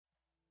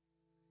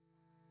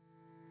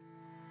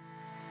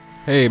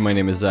Hey, my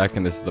name is Zach,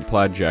 and this is the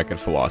Plaid Jacket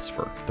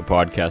Philosopher, the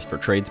podcast for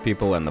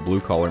tradespeople and the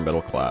blue-collar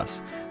middle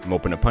class. I'm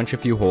hoping to punch a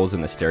few holes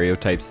in the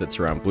stereotypes that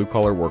surround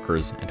blue-collar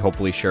workers and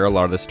hopefully share a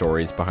lot of the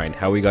stories behind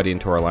how we got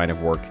into our line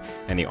of work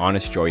and the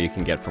honest joy you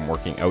can get from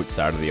working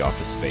outside of the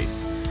office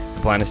space.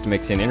 The plan is to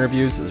mix in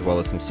interviews as well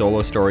as some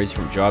solo stories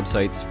from job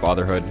sites,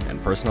 fatherhood,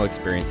 and personal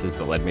experiences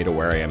that led me to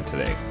where I am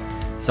today.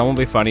 Some will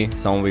be funny,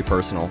 some will be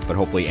personal, but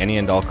hopefully any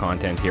and all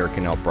content here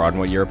can help broaden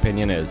what your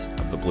opinion is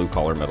of the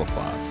blue-collar middle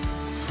class.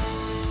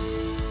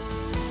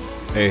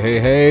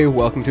 Hey,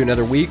 welcome to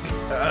another week.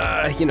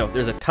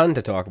 There's a ton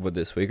to talk about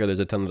this week, or there's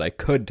a ton that I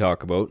could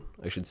talk about,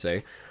 I should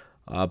say,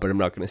 but I'm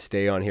not going to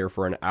stay on here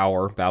for an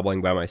hour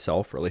babbling by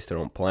myself, or at least I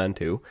don't plan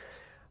to.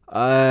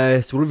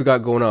 So what have we got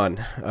going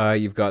on?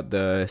 You've got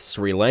the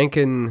Sri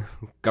Lankan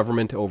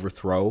government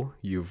overthrow,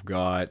 you've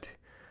got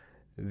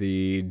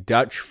the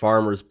Dutch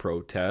farmers'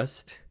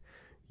 protest,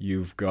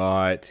 you've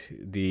got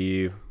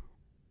the,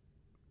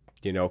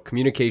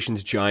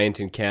 communications giant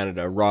in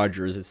Canada,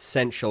 Rogers,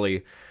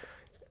 essentially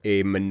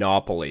a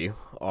monopoly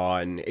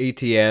on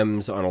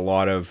ATMs, on a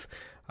lot of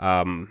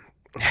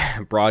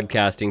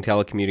broadcasting,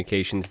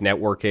 telecommunications,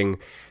 networking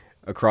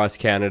across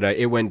Canada.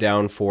 It went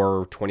down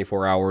for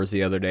 24 hours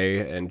the other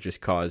day and just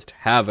caused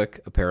havoc,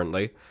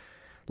 apparently.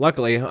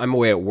 Luckily, I'm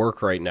away at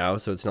work right now,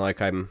 so it's not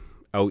like I'm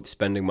out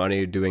spending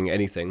money doing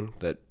anything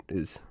that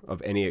is of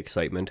any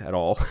excitement at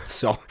all.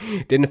 So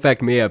it didn't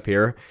affect me up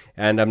here,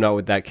 and I'm not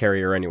with that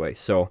carrier anyway.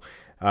 So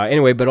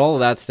but all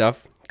of that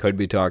stuff could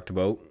be talked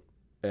about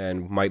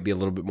and might be a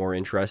little bit more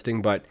interesting.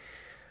 But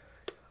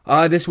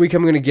this week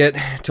I'm going to get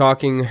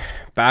talking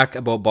back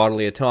about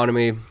bodily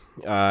autonomy,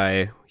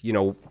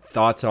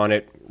 thoughts on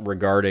it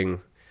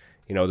regarding,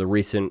 the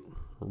recent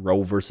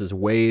Roe versus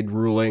Wade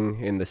ruling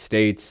in the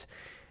States.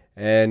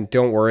 And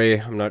don't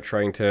worry, I'm not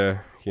trying to,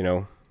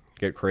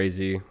 get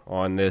crazy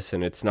on this,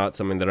 and it's not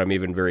something that I'm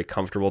even very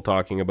comfortable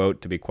talking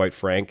about, to be quite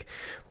frank.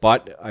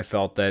 But I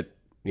felt that,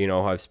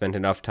 I've spent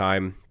enough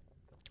time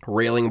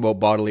railing about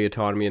bodily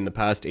autonomy in the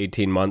past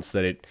 18 months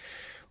that it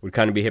would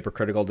kind of be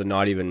hypocritical to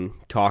not even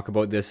talk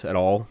about this at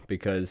all,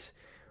 because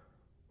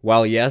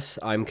while yes,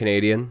 I'm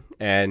Canadian,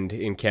 and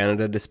in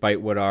Canada,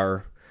 despite what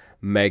our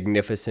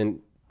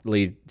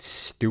magnificently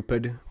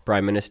stupid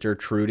Prime Minister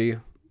Trudy,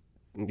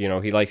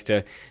 he likes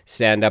to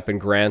stand up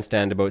and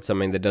grandstand about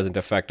something that doesn't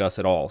affect us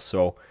at all.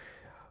 So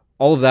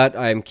all of that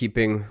I'm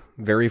keeping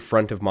very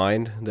front of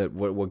mind, that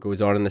what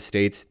goes on in the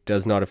States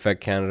does not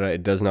affect Canada,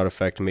 it does not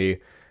affect me.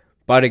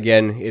 But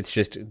again, it's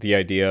just the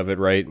idea of it,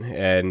 right?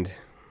 And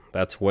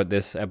that's what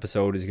this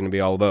episode is going to be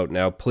all about.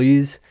 Now,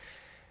 please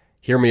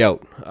hear me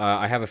out.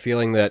 I have a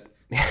feeling that,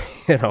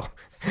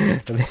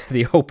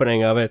 the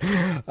opening of it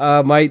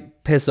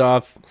might piss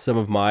off some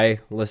of my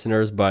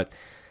listeners. But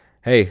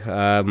hey,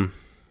 I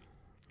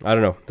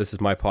don't know. This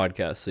is my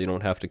podcast, so you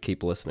don't have to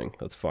keep listening.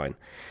 That's fine.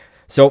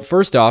 So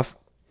first off,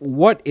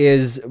 what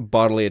is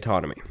bodily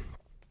autonomy?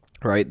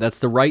 Right? That's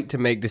the right to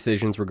make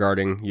decisions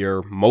regarding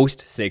your most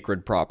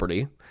sacred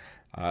property.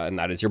 And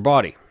that is your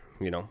body.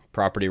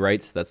 Property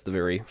rights, that's the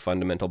very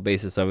fundamental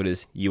basis of it,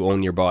 is you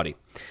own your body.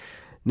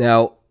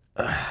 Now,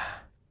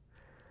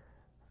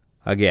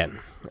 again,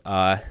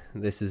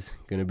 this is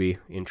going to be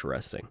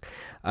interesting.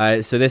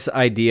 So this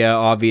idea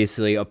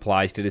obviously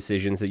applies to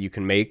decisions that you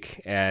can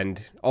make,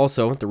 and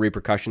also the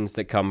repercussions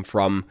that come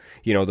from,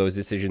 those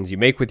decisions you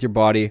make with your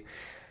body.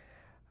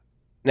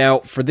 Now,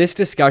 for this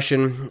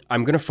discussion,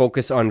 I'm going to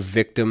focus on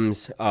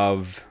victims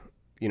of,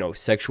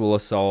 sexual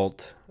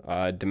assault,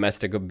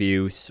 domestic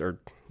abuse, or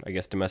I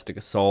guess domestic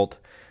assault,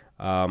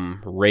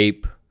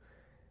 rape,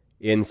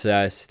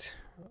 incest,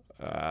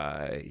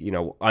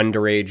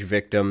 underage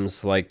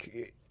victims,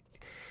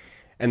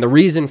 and the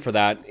reason for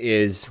that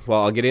is,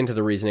 well, I'll get into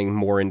the reasoning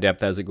more in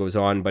depth as it goes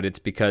on, but it's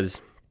because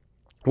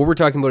what we're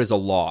talking about is a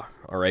law,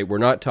 all right? We're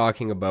not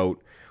talking about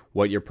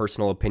what your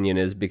personal opinion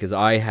is, because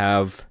I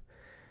have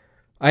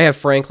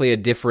frankly a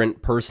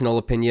different personal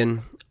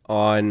opinion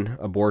on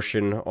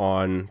abortion,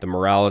 on the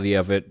morality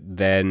of it,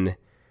 than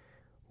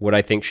what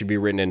I think should be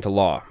written into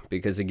law.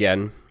 Because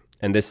again,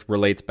 and this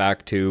relates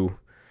back to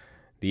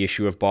the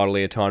issue of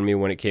bodily autonomy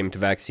when it came to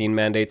vaccine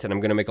mandates, and I'm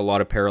going to make a lot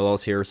of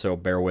parallels here, so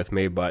bear with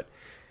me, but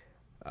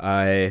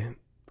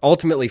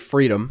ultimately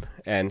freedom,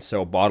 and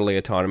so bodily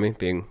autonomy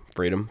being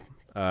freedom,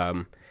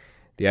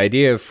 the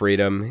idea of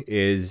freedom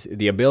is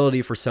the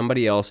ability for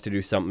somebody else to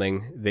do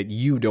something that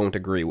you don't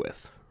agree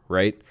with,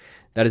 right?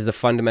 That is the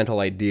fundamental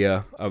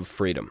idea of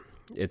freedom.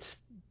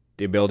 It's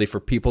the ability for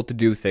people to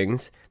do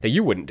things that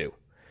you wouldn't do.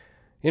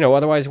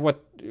 Otherwise,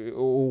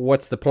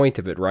 what's the point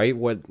of it, right?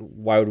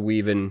 Why would we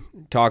even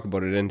talk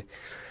about it? And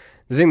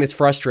the thing that's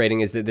frustrating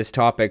is that this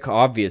topic,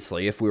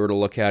 obviously, if we were to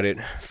look at it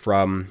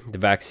from the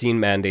vaccine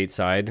mandate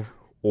side,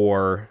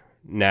 or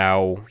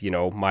now,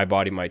 my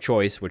body, my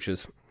choice, which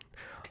is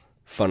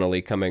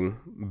funnily coming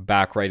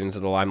back right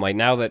into the limelight.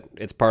 Now that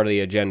it's part of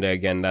the agenda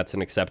again, that's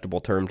an acceptable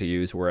term to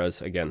use,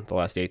 whereas, again, the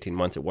last 18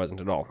 months it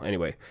wasn't at all.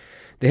 Anyway,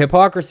 the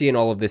hypocrisy in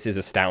all of this is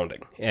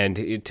astounding,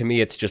 and to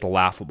me it's just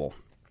laughable.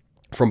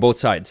 From both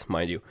sides,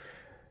 mind you.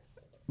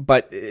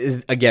 But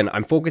again,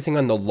 I'm focusing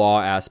on the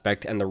law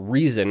aspect, and the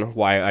reason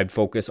why I'd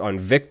focus on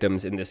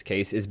victims in this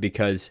case is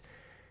because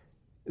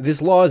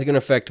this law is going to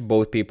affect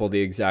both people the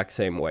exact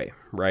same way,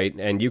 right?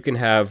 And you can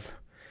have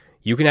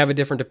a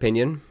different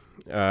opinion,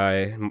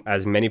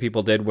 as many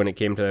people did when it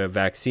came to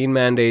vaccine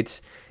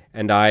mandates.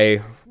 And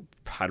I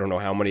don't know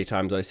how many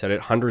times I said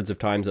it, hundreds of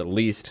times at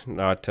least,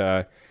 not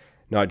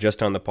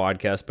just on the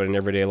podcast, but in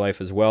everyday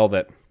life as well,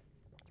 that,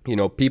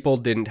 people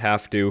didn't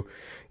have to,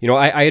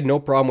 I had no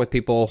problem with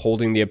people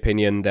holding the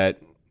opinion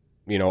that,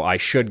 I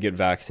should get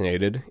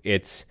vaccinated.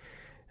 It's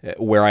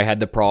where I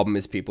had the problem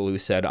is people who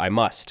said I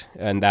must.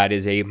 And that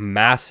is a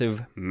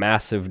massive,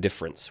 massive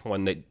difference,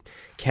 one that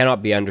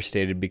cannot be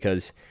understated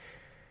because,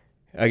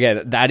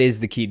 again, that is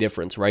the key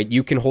difference, right?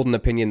 You can hold an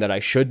opinion that I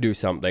should do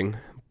something,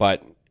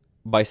 but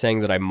by saying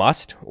that I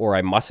must or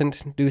I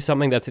mustn't do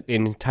something, that's an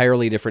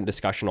entirely different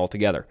discussion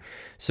altogether.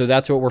 So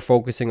that's what we're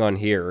focusing on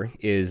here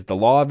is the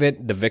law of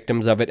it, the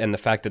victims of it, and the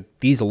fact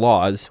that these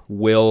laws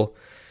will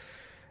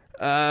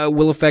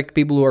affect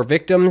people who are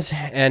victims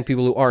and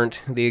people who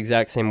aren't the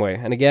exact same way.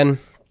 And again,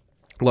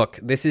 look,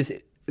 this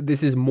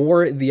is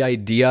more the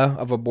idea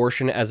of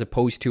abortion as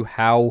opposed to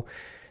how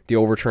the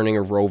overturning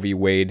of Roe v.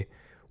 Wade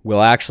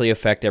will actually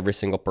affect every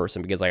single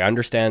person, because I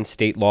understand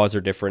state laws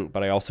are different,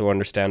 but I also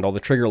understand all the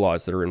trigger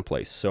laws that are in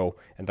place,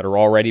 and that are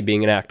already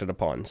being enacted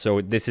upon. So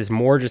this is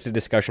more just a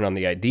discussion on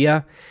the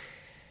idea.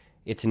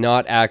 It's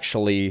not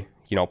actually,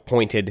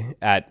 pointed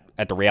at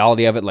the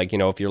reality of it. Like,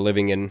 if you're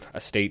living in a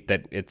state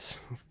that it's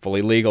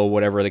fully legal,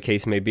 whatever the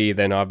case may be,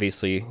 then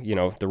obviously,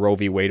 the Roe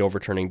v. Wade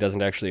overturning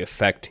doesn't actually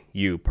affect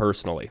you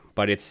personally,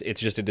 but it's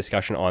just a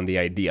discussion on the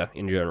idea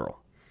in general.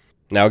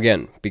 Now,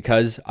 again,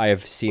 because I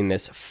have seen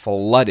this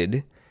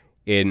flooded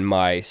in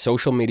my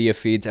social media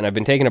feeds, and I've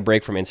been taking a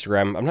break from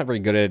Instagram. I'm not very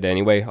good at it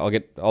anyway. I'll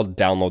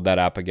download that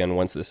app again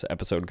once this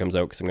episode comes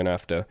out, because I'm gonna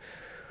have to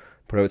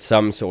put out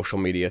some social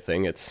media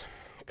thing.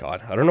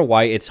 I don't know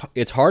why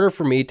it's harder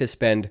for me to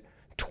spend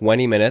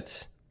 20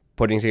 minutes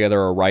putting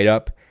together a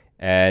write-up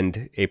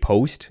and a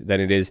post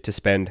than it is to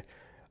spend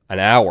an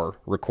hour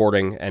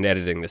recording and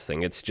editing this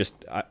thing. It's just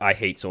I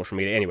hate social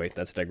media. Anyway,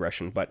 that's a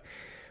digression. But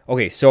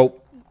okay,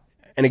 so.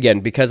 And again,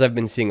 because I've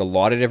been seeing a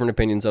lot of different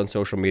opinions on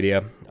social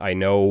media, I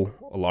know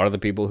a lot of the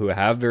people who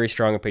have very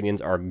strong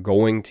opinions are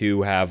going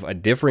to have a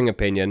differing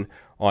opinion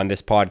on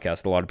this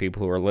podcast, a lot of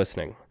people who are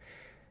listening.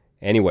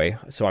 Anyway,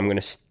 so I'm going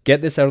to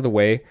get this out of the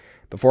way.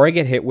 Before I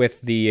get hit with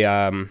the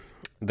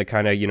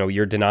kind of,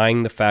 you're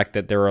denying the fact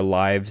that there are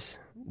lives,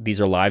 these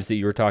are lives that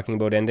you were talking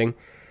about ending.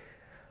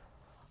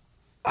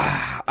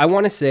 I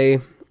want to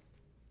say,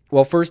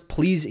 well, first,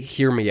 please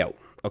hear me out,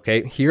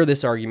 okay? Hear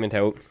this argument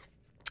out.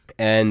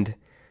 And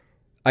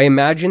I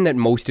imagine that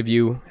most of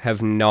you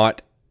have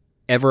not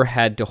ever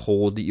had to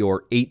hold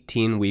your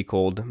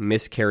 18-week-old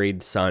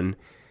miscarried son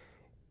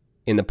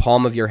in the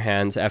palm of your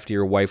hands after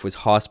your wife was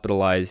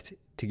hospitalized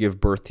to give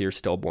birth to your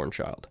stillborn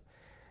child.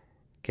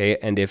 Okay,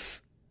 and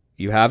if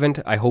you haven't,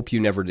 I hope you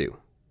never do.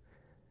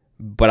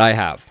 But I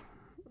have.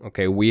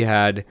 Okay, we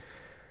had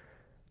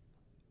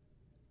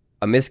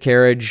a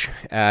miscarriage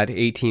at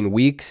 18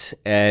 weeks,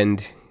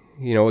 and,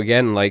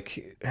 again,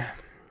 like,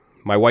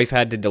 my wife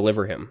had to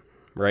deliver him.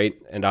 Right?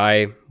 And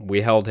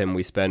we held him.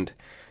 We spent,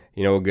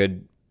 a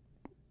good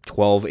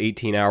 12,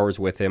 18 hours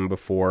with him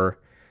before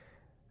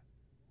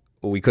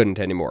we couldn't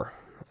anymore.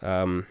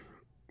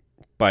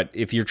 But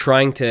if you're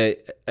trying to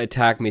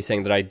attack me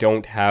saying that I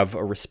don't have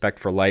a respect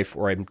for life,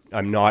 or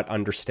I'm not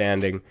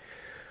understanding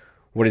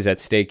what is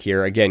at stake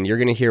here, again, you're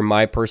going to hear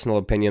my personal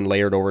opinion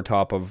layered over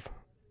top of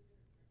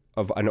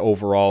an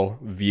overall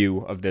view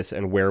of this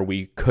and where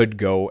we could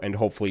go, and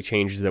hopefully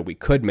changes that we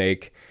could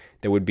make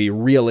that would be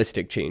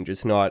realistic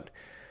changes, not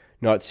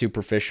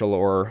superficial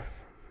or,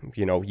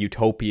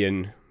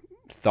 utopian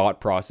thought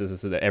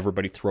processes that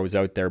everybody throws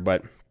out there.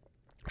 But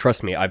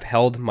trust me, I've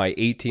held my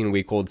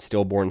 18-week-old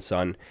stillborn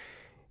son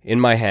in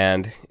my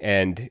hand,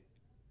 and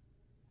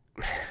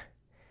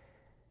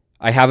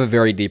I have a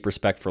very deep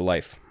respect for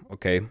life,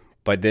 okay?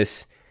 But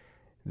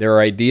there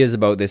are ideas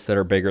about this that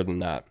are bigger than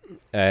that.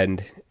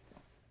 And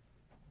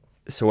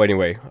so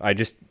anyway,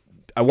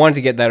 I wanted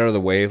to get that out of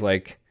the way.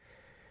 Like,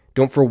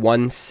 don't for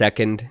 1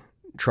 second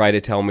try to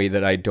tell me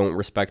that I don't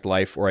respect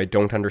life or I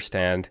don't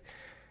understand.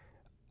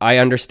 I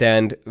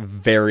understand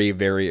very,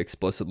 very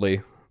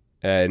explicitly,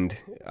 and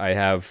I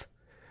have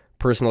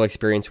personal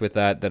experience with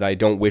that I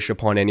don't wish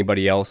upon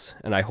anybody else,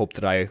 and I hope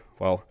that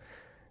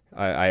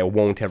I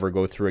won't ever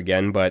go through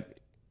again. But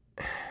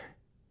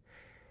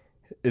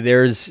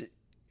there's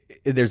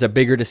a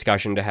bigger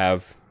discussion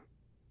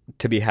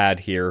to be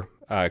had here,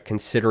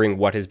 considering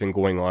what has been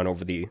going on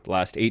over the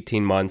last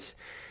 18 months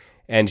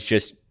and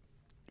just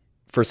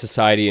for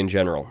society in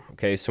general.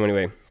 Okay, so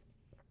anyway,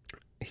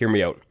 hear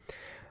me out.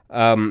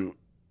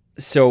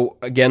 So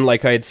again,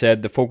 like I had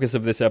said, the focus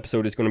of this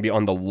episode is going to be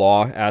on the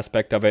law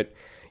aspect of it.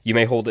 You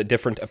may hold a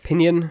different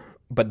opinion,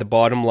 but the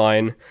bottom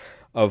line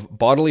of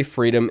bodily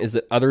freedom is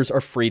that others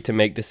are free to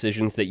make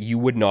decisions that you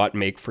would not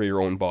make for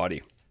your own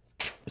body.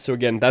 So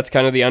again, that's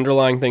kind of the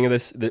underlying thing of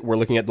this, that we're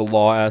looking at the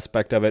law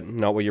aspect of it,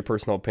 not what your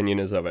personal opinion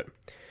is of it.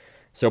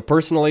 So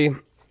personally,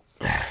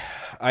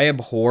 I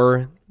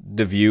abhor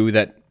the view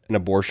that an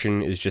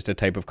abortion is just a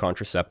type of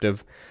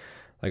contraceptive.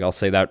 Like, I'll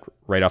say that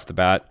right off the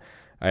bat.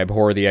 I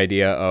abhor the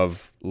idea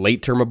of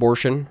late-term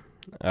abortion.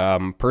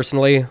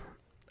 Personally,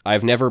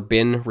 I've never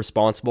been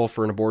responsible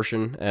for an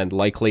abortion, and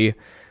likely,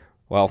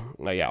 well,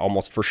 yeah,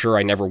 almost for sure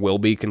I never will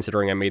be,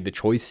 considering I made the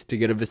choice to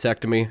get a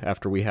vasectomy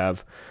after we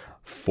have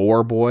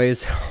 4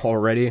 boys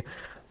already.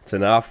 It's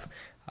enough.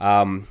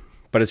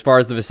 But as far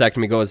as the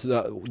vasectomy goes,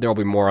 there'll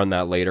be more on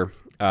that later.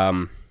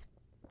 The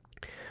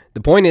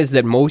point is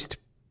that most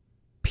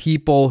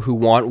people who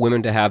want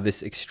women to have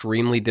this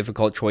extremely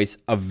difficult choice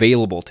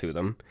available to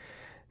them,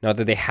 not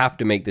that they have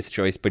to make this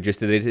choice, but just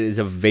that it is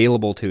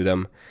available to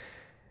them,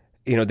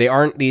 you know, they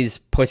aren't these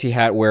pussy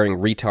hat wearing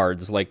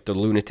retards like the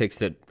lunatics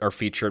that are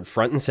featured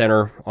front and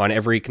center on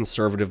every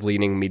conservative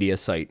leaning media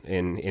site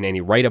in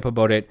any write-up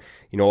about it.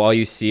 You know, all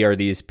you see are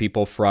these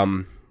people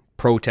from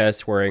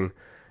protests wearing,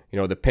 you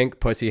know, the pink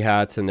pussy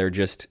hats, and they're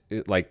just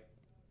like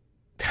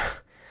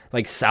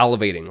like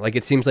salivating. Like,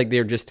 it seems like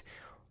they're just,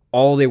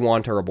 all they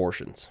want are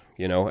abortions,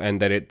 you know,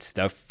 and that it's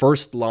the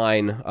first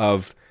line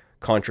of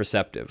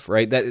contraceptive,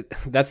 right?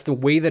 That's the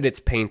way that it's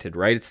painted,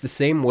 right? It's the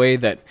same way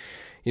that,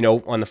 you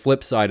know, on the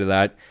flip side of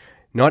that,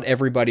 not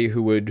everybody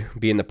who would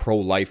be in the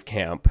pro-life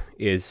camp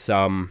is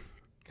some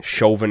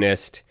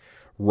chauvinist,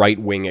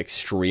 right-wing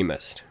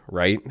extremist,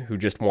 right? Who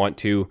just want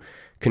to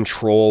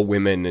control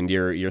women, and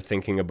you're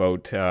thinking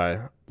about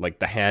like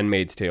the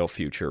Handmaid's Tale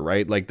future,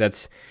 right? Like,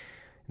 that's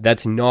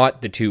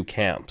not the two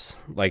camps.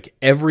 Like,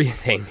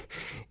 everything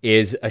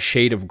is a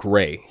shade of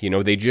gray. You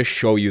know, they just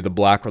show you the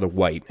black or the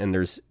white, and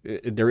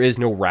there is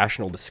no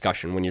rational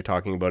discussion when you're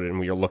talking about it and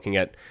when you're looking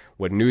at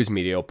what news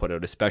media will put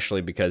out,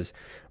 especially because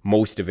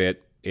most of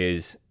it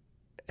is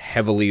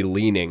heavily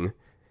leaning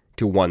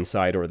to one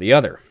side or the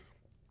other.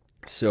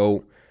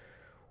 So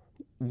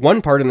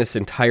one part in this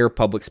entire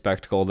public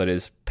spectacle that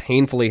is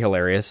painfully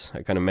hilarious,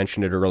 I kind of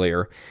mentioned it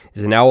earlier,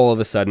 is now all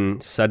of a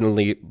sudden,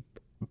 suddenly,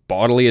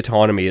 bodily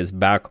autonomy is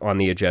back on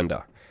the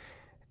agenda.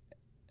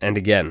 And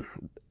again,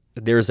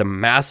 there's a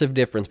massive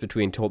difference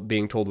between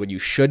being told what you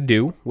should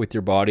do with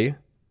your body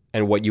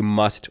and what you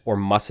must or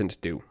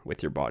mustn't do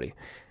with your body.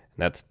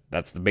 And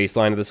that's the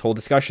baseline of this whole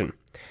discussion.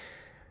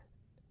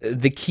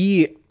 The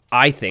key,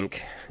 I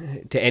think,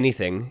 to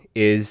anything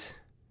is,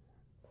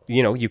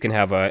 you know, you can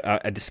have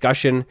a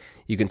discussion,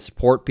 you can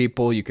support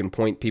people, you can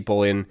point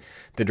people in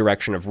the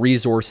direction of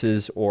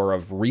resources or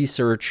of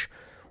research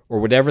or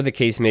whatever the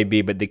case may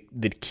be, but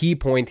the key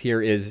point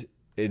here is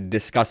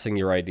discussing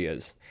your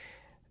ideas.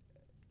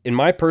 In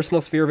my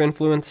personal sphere of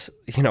influence,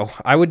 you know,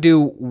 I would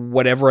do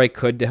whatever I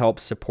could to help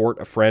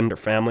support a friend or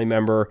family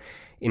member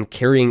in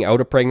carrying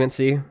out a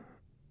pregnancy.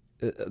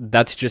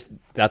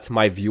 That's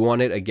my view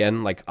on it.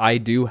 Again, like, I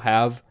do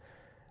have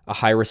a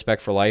high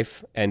respect for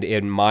life, and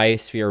in my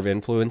sphere of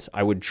influence,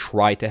 I would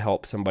try to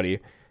help somebody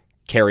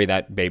carry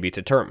that baby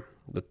to term.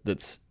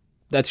 That's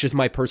just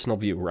my personal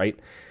view, right?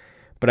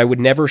 But I would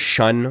never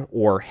shun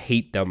or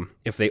hate them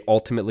if they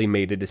ultimately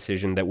made a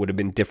decision that would have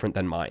been different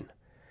than mine.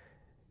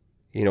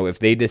 You know, if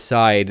they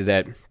decide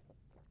that,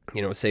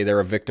 you know, say they're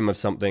a victim of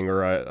something,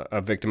 or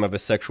a victim of a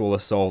sexual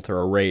assault or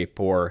a rape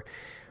or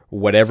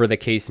whatever the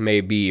case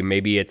may be,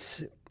 maybe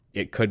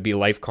it could be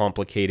life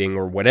complicating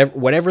or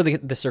whatever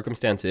the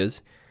circumstance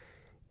is,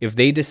 if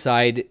they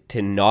decide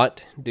to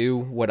not do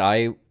what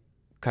I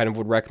kind of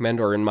would recommend,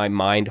 or in my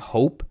mind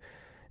hope,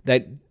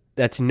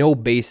 that's no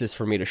basis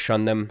for me to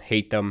shun them,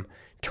 hate them,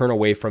 turn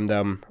away from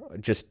them,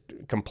 just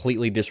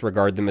completely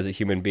disregard them as a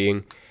human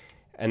being.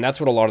 And that's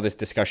what a lot of this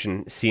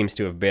discussion seems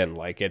to have been.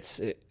 Like,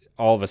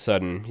 all of a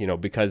sudden, you know,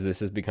 because this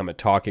has become a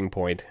talking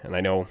point, and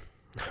I know,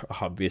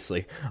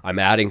 obviously, I'm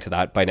adding to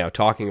that by now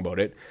talking about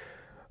it,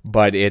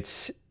 but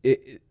there's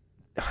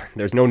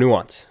no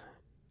nuance.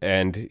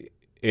 And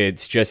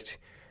it's just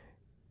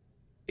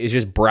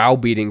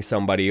browbeating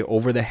somebody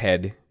over the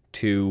head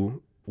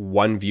to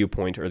one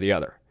viewpoint or the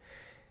other.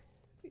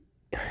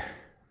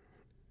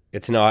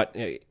 It's not,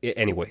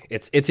 anyway,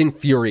 it's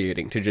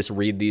infuriating to just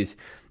read these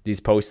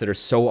posts that are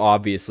so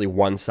obviously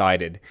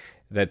one-sided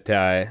that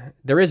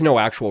there is no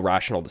actual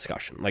rational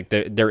discussion. Like,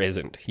 there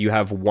isn't. You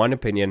have one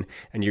opinion,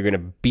 and you're going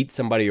to beat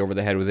somebody over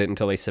the head with it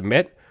until they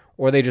submit,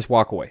 or they just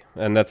walk away.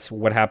 And that's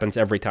what happens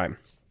every time.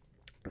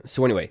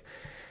 So anyway,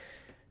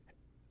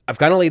 I've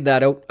kind of laid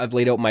that out. I've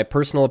laid out my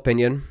personal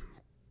opinion,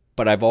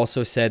 but I've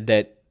also said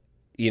that,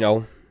 you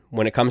know,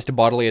 when it comes to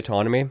bodily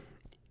autonomy,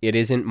 it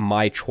isn't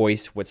my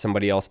choice what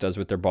somebody else does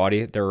with their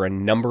body. There are a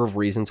number of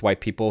reasons why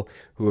people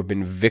who have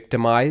been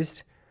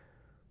victimized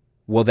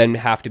will then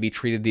have to be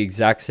treated the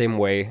exact same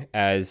way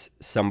as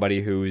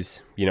somebody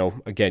who's, you know,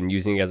 again,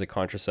 using it as a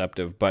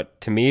contraceptive. But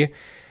to me,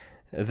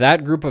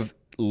 that group of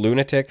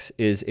lunatics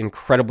is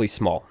incredibly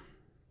small.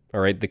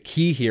 All right. The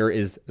key here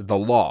is the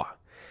law,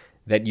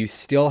 that you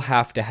still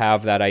have to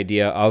have that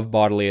idea of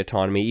bodily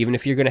autonomy. Even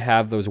if you're going to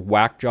have those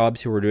whack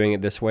jobs who are doing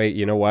it this way,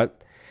 you know what?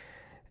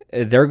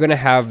 They're going to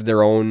have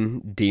their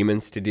own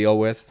demons to deal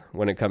with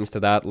when it comes to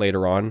that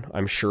later on.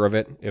 I'm sure of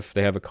it, if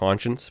they have a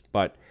conscience.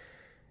 But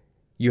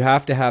you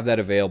have to have that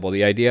available.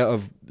 The idea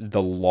of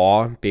the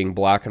law being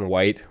black and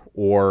white,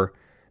 or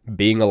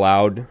being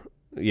allowed,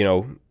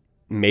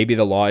 maybe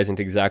the law isn't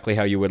exactly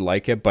how you would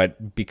like it,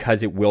 but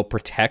because it will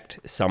protect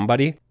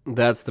somebody,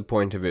 that's the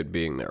point of it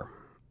being there.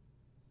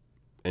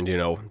 And,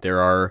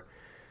 there are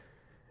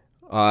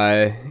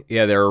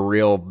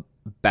real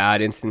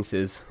bad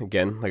instances,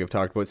 again, like I've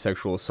talked about,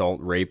 sexual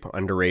assault, rape,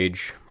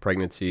 underage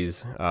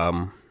pregnancies,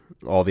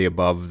 all the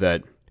above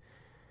that,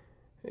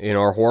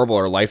 are horrible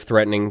or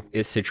life-threatening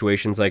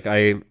situations. Like,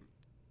 I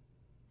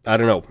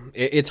don't know.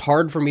 It's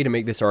hard for me to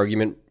make this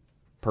argument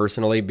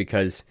personally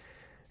because,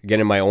 again,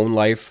 in my own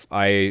life,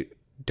 I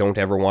don't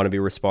ever want to be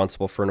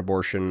responsible for an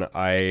abortion.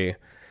 I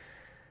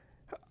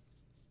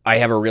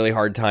have a really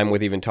hard time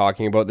with even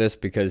talking about this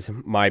because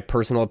my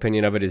personal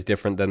opinion of it is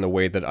different than the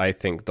way that I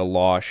think the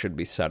law should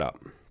be set up.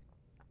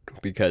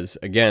 Because,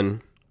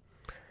 again,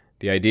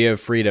 the idea of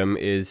freedom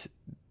is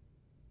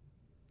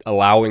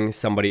allowing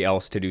somebody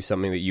else to do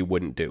something that you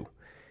wouldn't do.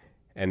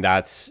 And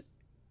that's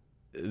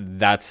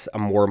a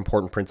more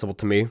important principle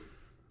to me.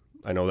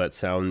 I know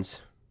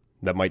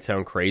that might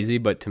sound crazy,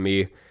 but to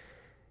me,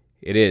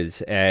 it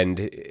is.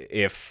 And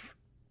if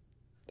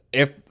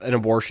an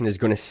abortion is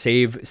going to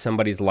save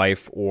somebody's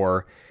life,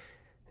 or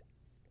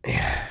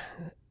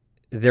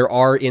there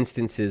are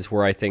instances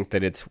where I think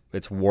that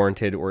it's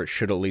warranted, or it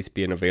should at least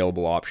be an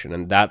available option.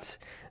 And that's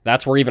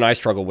where even I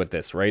struggle with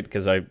this, right?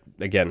 Because I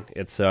didn't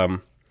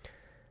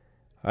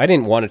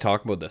want to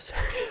talk about this,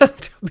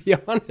 to be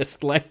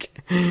honest.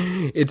 Like,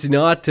 it's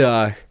not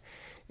that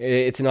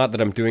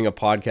I'm doing a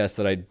podcast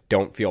that I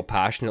don't feel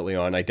passionately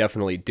on. I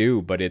definitely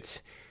do, but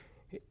it's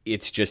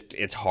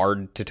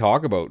hard to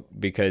talk about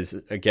because,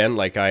 again,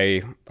 like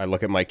I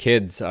look at my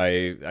kids,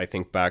 I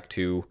think back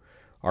to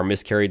our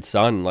miscarried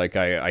son. Like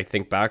I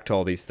think back to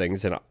all these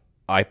things, and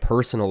I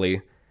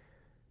personally,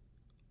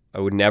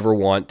 I would never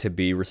want to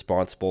be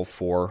responsible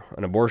for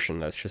an abortion.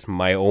 That's just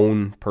my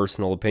own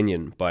personal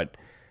opinion. But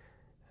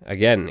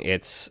again,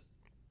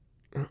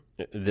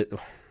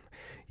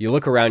 you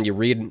look around, you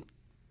read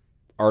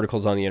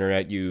articles on the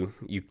internet, you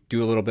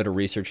do a little bit of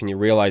research, and you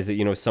realize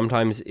that,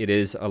 sometimes it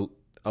is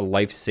a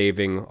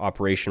life-saving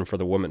operation for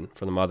the woman,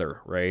 for the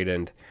mother, right?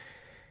 And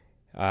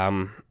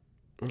I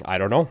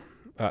don't know.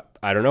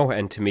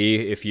 And to me,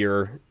 if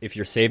you're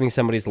saving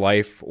somebody's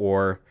life,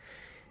 or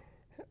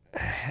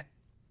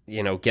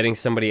getting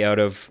somebody out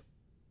of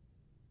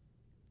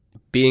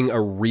being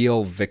a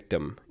real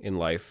victim in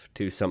life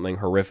to something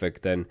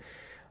horrific, then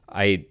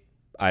I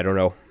don't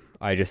know.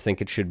 I just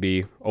think it should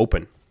be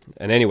open.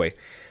 And anyway,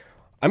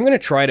 I'm going to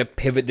try to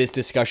pivot this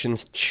discussion,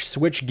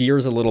 switch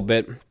gears a little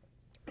bit.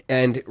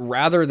 And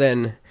rather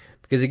than,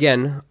 because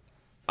again,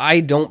 I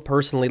don't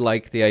personally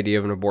like the idea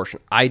of an abortion.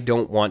 I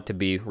don't want to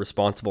be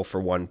responsible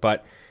for one,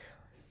 but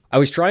I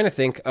was trying to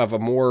think of a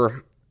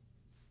more,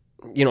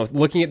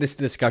 looking at this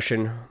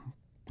discussion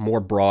more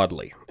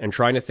broadly and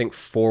trying to think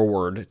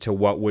forward to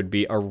what would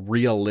be a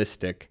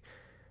realistic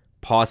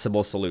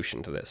possible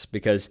solution to this.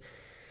 Because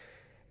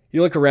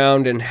you look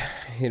around and,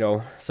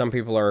 some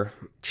people are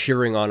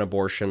cheering on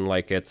abortion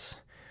like it's,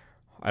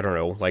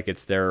 like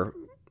it's their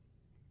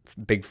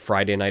big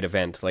Friday night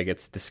event, like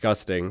it's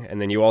disgusting. And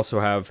then you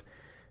also have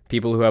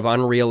people who have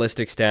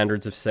unrealistic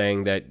standards of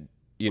saying that,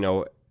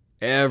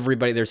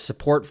 everybody, there's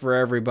support for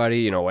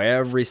everybody,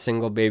 every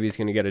single baby's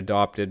going to get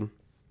adopted,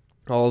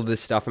 all of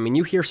this stuff. I mean,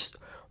 you hear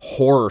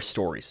horror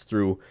stories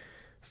through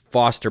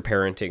foster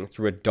parenting,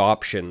 through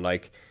adoption,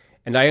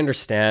 and I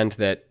understand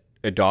that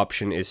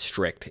adoption is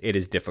strict. It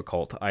is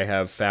difficult. I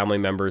have family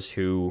members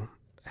who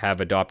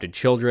have adopted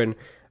children.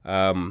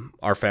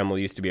 Our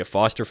family used to be a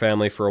foster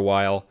family for a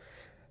while.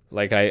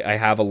 Like, I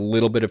have a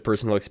little bit of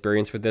personal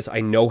experience with this.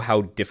 I know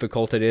how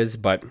difficult it is,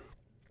 but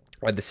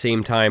at the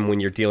same time, when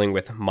you're dealing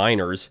with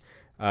minors,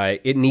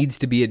 it needs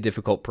to be a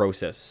difficult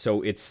process.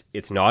 So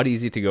it's not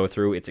easy to go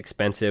through. It's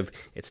expensive.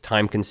 It's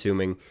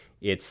time-consuming.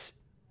 It's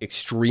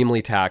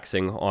extremely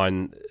taxing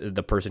on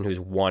the person who's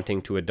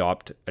wanting to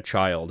adopt a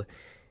child.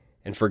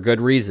 And for good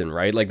reason,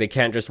 right? Like, they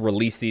can't just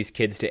release these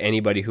kids to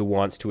anybody who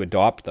wants to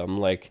adopt them.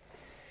 Like,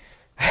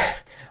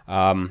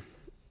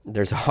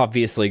 there's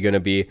obviously going to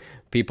be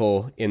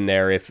people in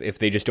there, if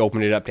they just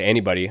open it up to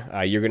anybody,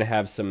 you're going to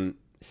have some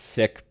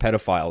sick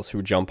pedophiles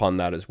who jump on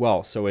that as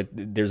well. So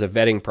there's a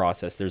vetting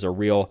process. There's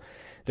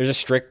a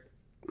strict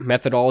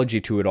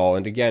methodology to it all.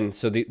 And again,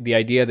 so the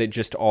idea that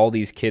just all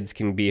these kids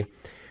can be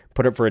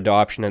put up for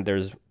adoption and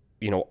there's,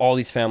 all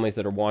these families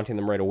that are wanting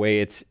them right away,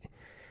 it's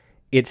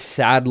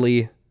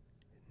sadly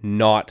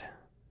not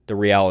the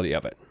reality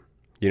of it.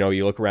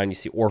 You look around, you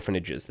see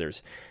orphanages,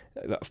 there's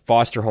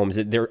foster homes.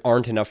 There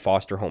aren't enough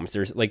foster homes.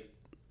 There's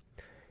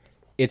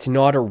it's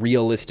not a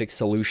realistic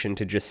solution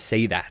to just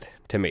say that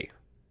to me.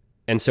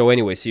 And so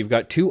anyway, so you've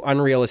got two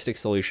unrealistic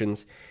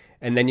solutions,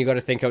 and then you got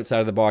to think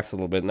outside of the box a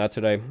little bit, and that's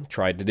what I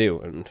tried to do.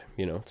 And,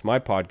 it's my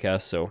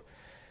podcast, so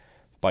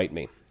bite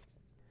me.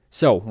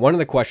 So one of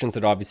the questions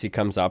that obviously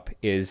comes up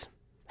is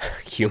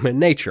human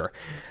nature.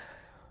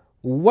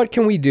 What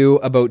can we do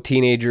about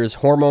teenagers'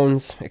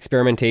 hormones,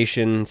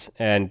 experimentations,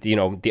 and,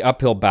 the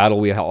uphill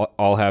battle we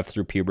all have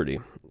through puberty?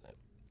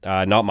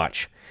 Not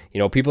much.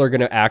 People are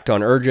going to act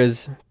on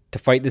urges. To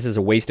fight this is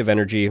a waste of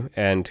energy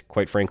and,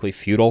 quite frankly,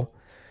 futile.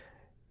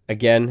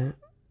 Again,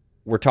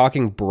 we're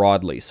talking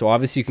broadly. So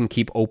obviously you can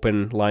keep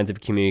open lines of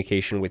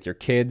communication with your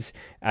kids,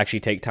 actually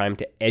take time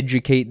to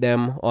educate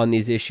them on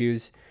these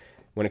issues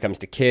when it comes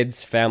to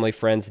kids, family,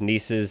 friends,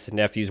 nieces,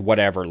 nephews,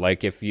 whatever.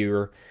 Like if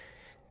you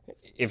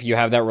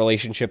have that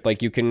relationship,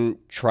 like you can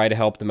try to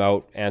help them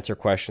out, answer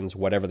questions,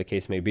 whatever the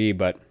case may be.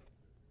 But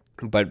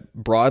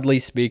broadly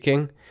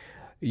speaking,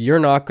 you're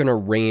not going to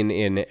rein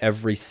in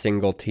every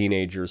single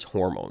teenager's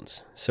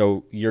hormones.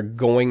 So you're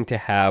going to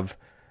have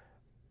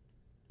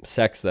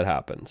sex that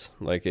happens.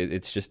 Like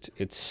it's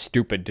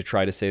stupid to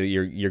try to say that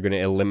you're going to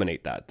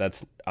eliminate that.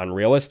 That's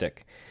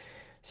unrealistic.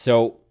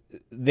 So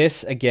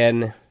this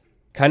again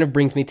kind of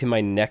brings me to my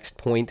next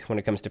point when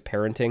it comes to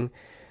parenting.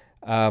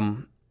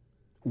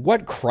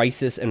 What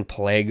crisis and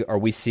plague are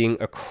we seeing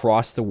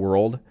across the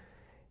world,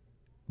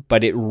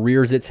 but it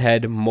rears its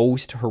head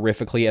most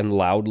horrifically and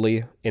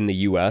loudly in the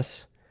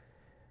US?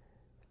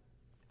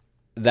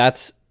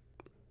 That's,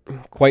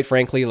 quite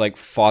frankly, like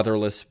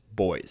fatherless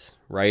boys,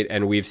 right?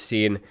 And we've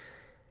seen,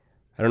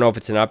 I don't know if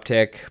it's an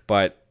uptick,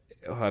 but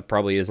it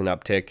probably is an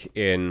uptick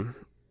in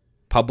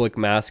public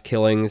mass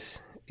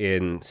killings,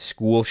 in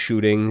school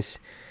shootings.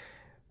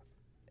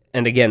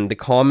 And again, the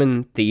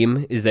common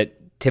theme is that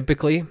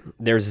typically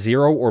there's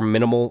zero or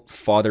minimal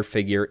father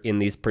figure in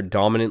these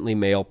predominantly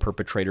male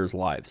perpetrators'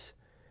 lives.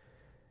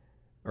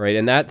 All right,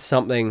 and that's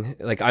something,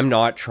 like I'm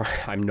not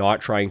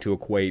trying to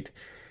equate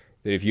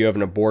that if you have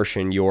an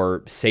abortion,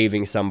 you're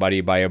saving somebody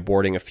by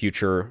aborting a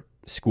future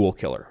school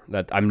killer.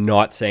 That I'm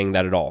not saying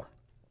that at all.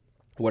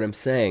 What I'm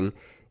saying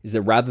is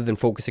that rather than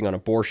focusing on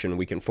abortion,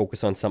 we can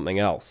focus on something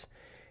else.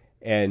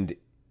 And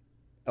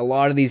a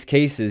lot of these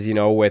cases,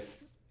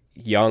 with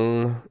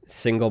young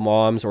single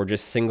moms or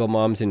just single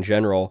moms in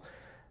general,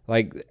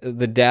 like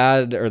the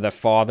dad or the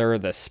father,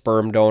 the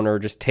sperm donor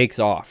just takes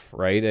off,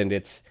 right? And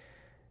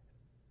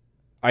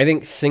I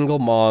think single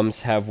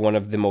moms have one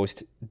of the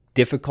most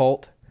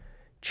difficult,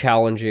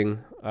 challenging,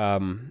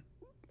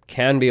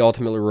 can be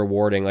ultimately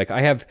rewarding. Like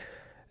I have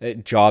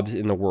jobs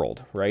in the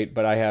world, right?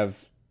 But I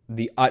have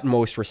the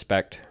utmost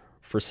respect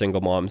for single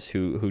moms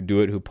who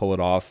do it, who pull it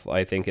off.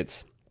 I think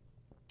it's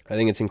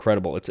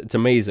incredible. It's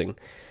amazing.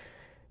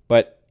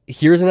 But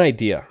here's an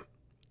idea.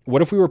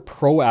 What if we were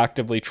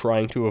proactively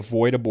trying to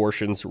avoid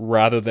abortions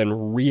rather than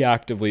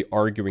reactively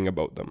arguing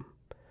about them,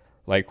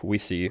 like we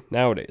see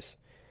nowadays?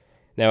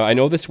 Now, I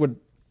know this would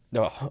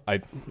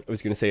I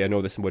was going to say I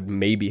know this would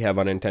maybe have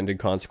unintended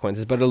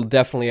consequences, but it'll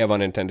definitely have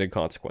unintended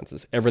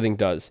consequences. Everything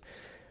does.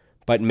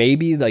 But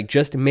maybe, like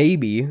just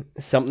maybe,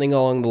 something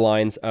along the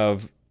lines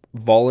of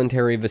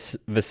voluntary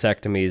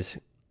vasectomies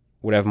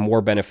would have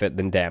more benefit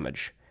than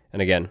damage.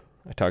 And again,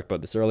 I talked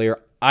about this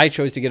earlier. I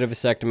chose to get a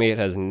vasectomy. It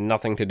has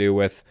nothing to do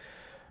with,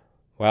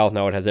 well,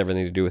 no, it has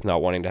everything to do with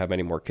not wanting to have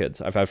any more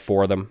kids. I've had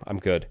 4 of them. I'm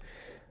good.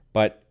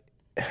 But,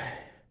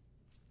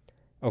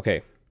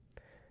 okay.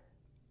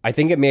 I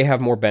think it may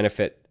have more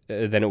benefit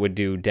than it would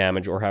do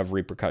damage or have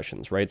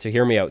repercussions, right? So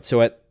hear me out.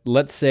 So at,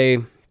 let's say,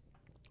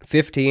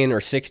 15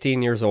 or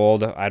 16 years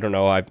old, I don't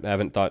know, I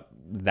haven't thought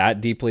that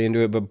deeply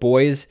into it, but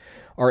boys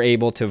are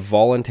able to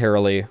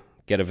voluntarily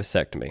get a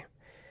vasectomy.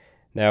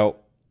 Now,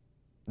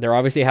 there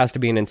obviously has to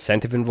be an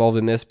incentive involved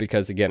in this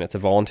because, again, it's a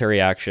voluntary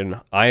action.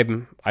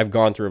 I've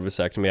gone through a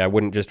vasectomy. I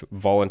wouldn't just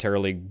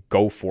voluntarily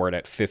go for it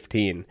at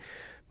 15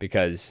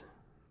 because,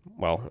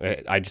 well,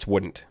 I just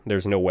wouldn't.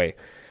 There's no way.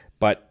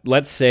 But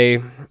let's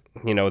say,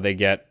 they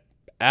get,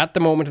 at the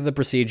moment of the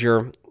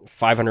procedure,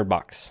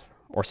 $500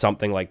 or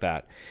something like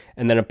that.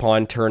 And then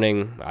upon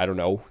turning, I don't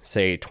know,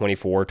 say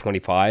 24,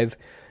 25,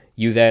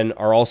 you then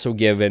are also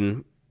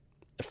given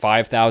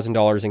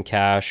 $5,000 in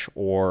cash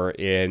or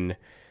in,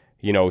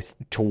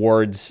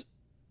 towards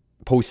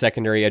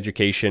post-secondary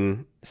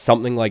education,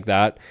 something like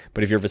that.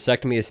 But if your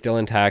vasectomy is still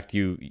intact,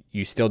 you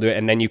still do it.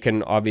 And then you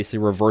can obviously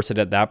reverse it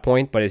at that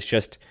point. But it's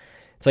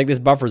like this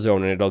buffer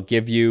zone, and it'll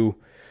give you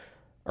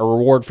a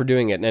reward for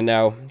doing it. And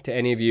now, to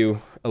any of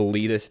you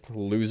elitist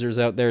losers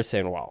out there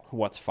saying, well,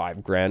 what's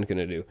 $5,000 going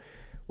to do?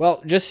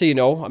 Well, just so you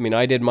know,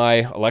 I did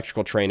my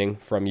electrical training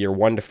from year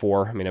 1 to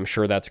 4. I'm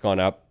sure that's gone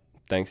up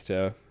thanks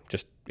to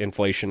just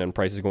inflation and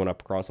prices going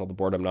up across all the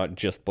board. I'm not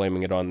just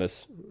blaming it on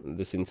this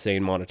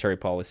insane monetary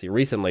policy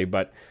recently,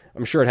 but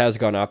I'm sure it has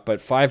gone up. But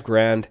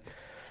 $5,000,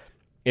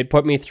 it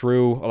put me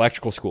through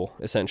electrical school,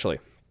 essentially.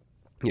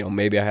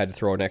 Maybe I had to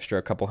throw an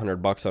extra couple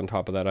 $100 on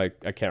top of that. I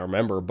can't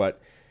remember,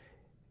 but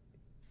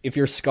if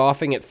you're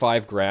scoffing at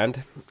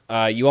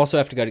 $5,000, you also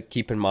have to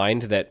keep in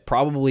mind that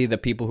probably the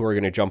people who are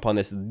going to jump on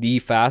this the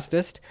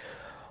fastest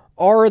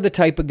are the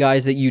type of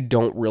guys that you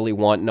don't really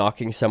want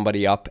knocking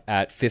somebody up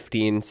at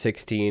 15,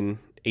 16,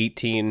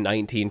 18,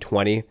 19,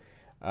 20.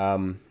 They're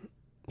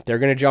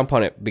going to jump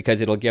on it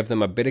because it'll give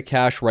them a bit of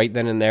cash right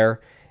then and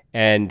there,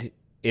 and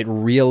it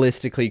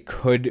realistically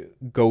could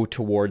go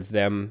towards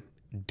them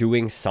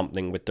doing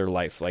something with their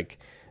life. Like,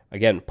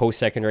 again,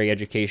 post-secondary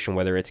education,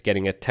 whether it's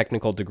getting a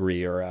technical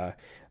degree or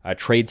a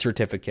trade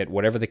certificate,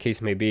 whatever the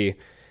case may be,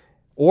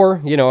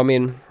 Or, you know, I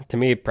mean, to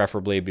me,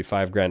 preferably it'd be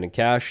 $5,000 in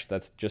cash.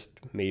 That's just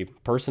me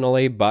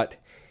personally. But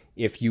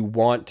if you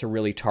want to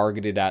really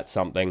target it at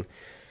something,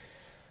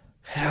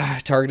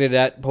 targeted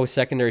at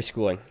post-secondary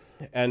schooling.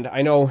 And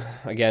I know,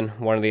 again,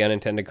 one of the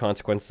unintended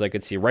consequences I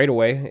could see right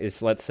away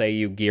is, let's say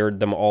you geared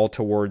them all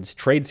towards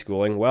trade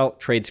schooling. Well,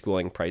 trade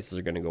schooling prices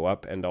are going to go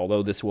up. And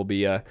although this will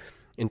be a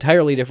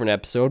entirely different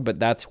episode, but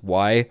that's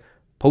why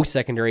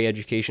post-secondary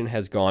education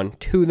has gone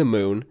to the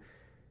moon,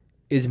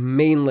 is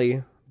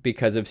mainly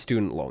because of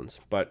student loans.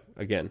 But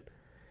again,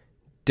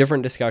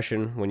 different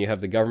discussion. When you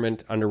have the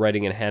government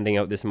underwriting and handing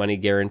out this money,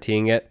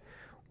 guaranteeing it,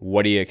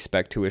 what do you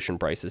expect tuition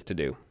prices to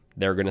do?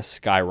 They're going to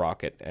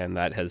skyrocket, and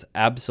that has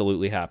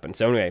absolutely happened.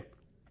 So anyway,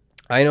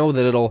 I know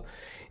that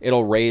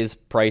it'll raise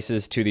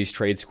prices to these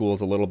trade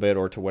schools a little bit,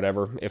 or to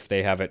whatever, if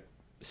they have it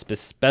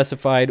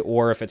specified,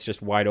 or if it's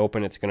just wide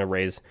open, it's going to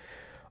raise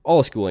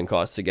all schooling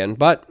costs again.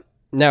 But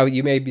now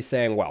you may be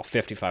saying, well,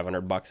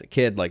 $5,500 a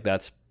kid, like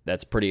that's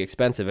pretty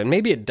expensive, and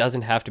maybe it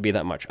doesn't have to be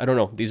that much. I don't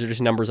know. These are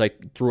just numbers I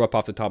threw up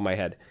off the top of my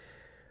head,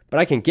 but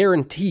I can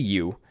guarantee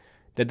you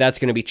that that's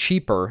going to be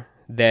cheaper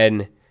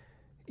than,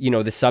 you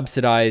know, the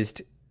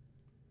subsidized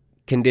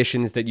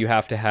conditions that you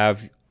have to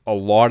have a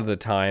lot of the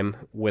time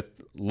with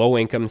low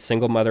income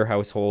single mother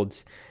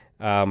households.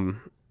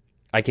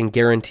 I can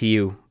guarantee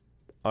you,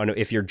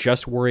 if you're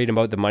just worried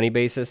about the money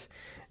basis,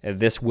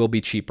 this will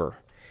be cheaper.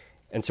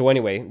 And so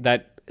anyway,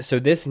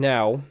 this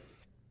now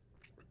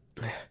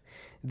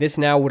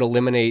would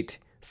eliminate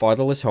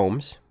fatherless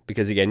homes,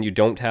 because again, you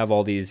don't have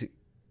all these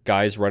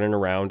guys running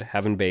around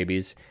having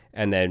babies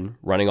and then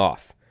running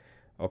off.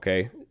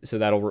 Okay, so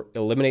that'll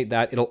eliminate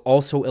that. It'll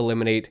also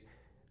eliminate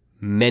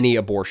many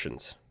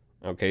abortions.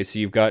 Okay, so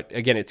you've got,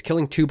 again, it's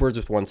killing two birds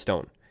with one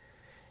stone.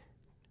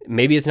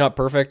 Maybe it's not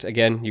perfect.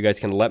 Again, you guys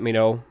can let me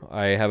know.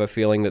 I have a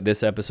feeling that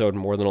this episode,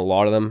 more than a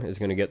lot of them, is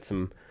going to get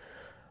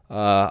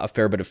a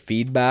fair bit of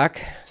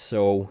feedback.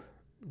 So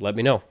let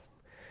me know.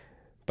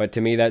 But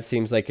to me, that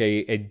seems like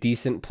a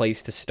decent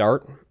place to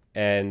start.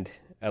 And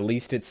at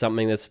least it's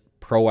something that's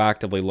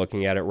proactively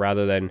looking at it,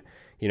 rather than,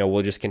 you know,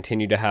 we'll just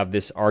continue to have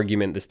this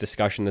argument, this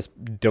discussion, this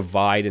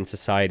divide in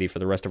society for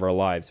the rest of our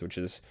lives, which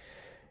is,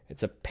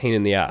 it's a pain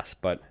in the ass.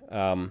 But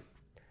and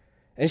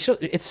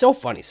it's so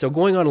funny. So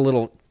going on a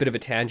little bit of a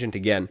tangent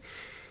again,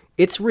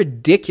 it's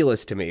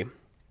ridiculous to me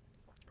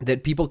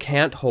that people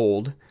can't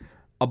hold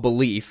a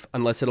belief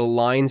unless it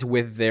aligns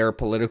with their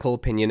political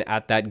opinion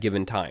at that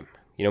given time.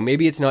 You know,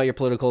 maybe it's not your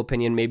political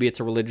opinion, maybe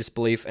it's a religious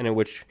belief, and in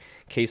which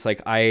case,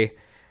 like, I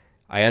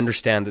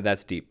understand that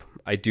that's deep.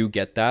 I do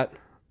get that.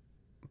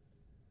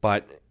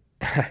 But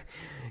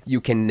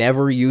you can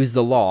never use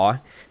the law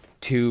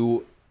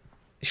to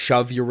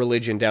shove your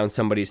religion down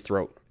somebody's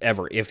throat,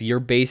 ever. If your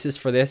basis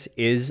for this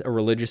is a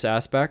religious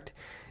aspect,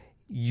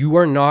 you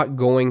are not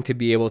going to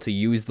be able to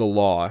use the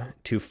law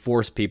to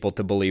force people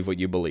to believe what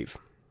you believe.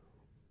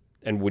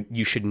 And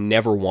you should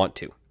never want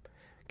to.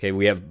 Okay,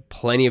 we have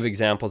plenty of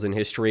examples in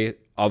history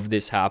of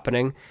this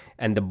happening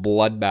and the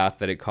bloodbath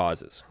that it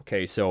causes.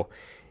 Okay, so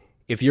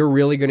if you're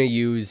really going to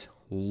use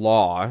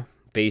law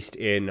based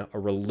in a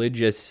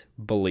religious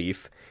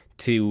belief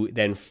to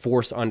then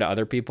force onto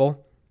other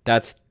people,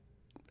 that's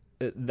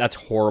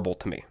horrible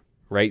to me,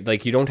 right?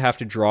 Like, you don't have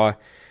to draw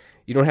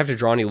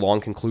any long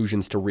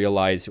conclusions to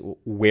realize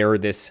where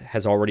this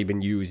has already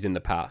been used in the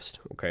past.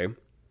 Okay,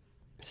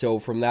 so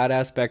from that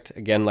aspect,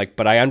 again,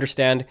 but I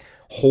understand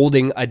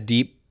holding a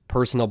deep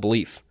personal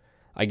belief.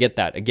 I get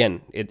that.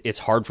 Again, it's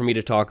hard for me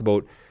to talk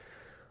about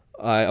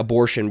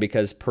abortion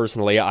because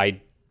personally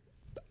I'm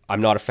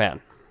not a fan,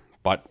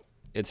 but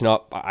it's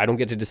not, I don't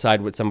get to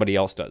decide what somebody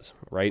else does,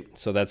 right?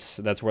 So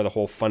that's where the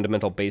whole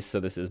fundamental basis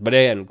of this is. But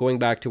again, going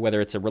back to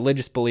whether it's a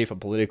religious belief, a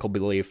political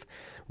belief,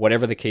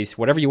 whatever the case,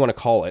 whatever you want to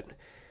call it,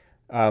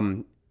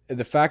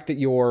 the fact that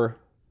your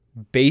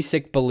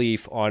basic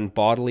belief on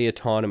bodily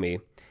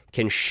autonomy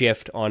can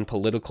shift on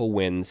political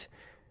wins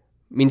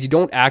means you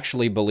don't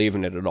actually believe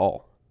in it at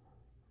all,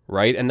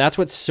 right? And that's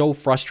what's so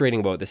frustrating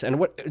about this.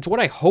 And it's what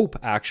I hope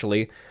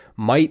actually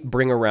might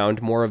bring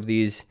around more of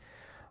these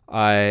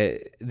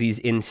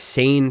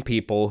insane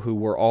people who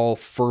were all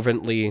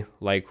fervently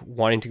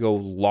wanting to go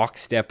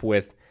lockstep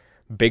with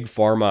big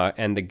pharma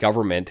and the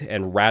government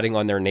and ratting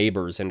on their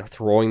neighbors and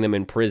throwing them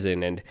in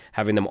prison and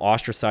having them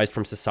ostracized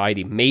from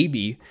society.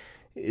 Maybe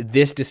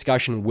this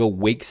discussion will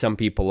wake some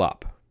people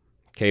up.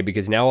 Okay,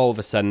 because now all of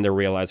a sudden they're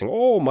realizing,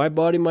 oh, my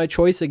body, my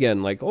choice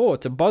again. Oh,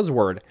 it's a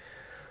buzzword.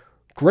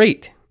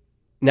 Great.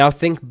 Now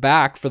think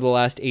back for the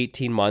last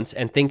 18 months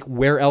and think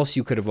where else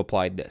you could have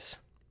applied this.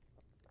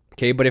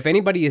 Okay, but if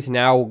anybody is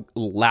now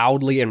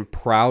loudly and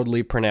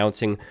proudly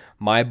pronouncing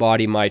my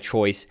body, my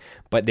choice,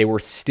 but they were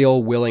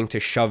still willing to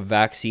shove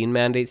vaccine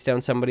mandates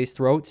down somebody's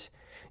throats,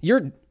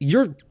 you're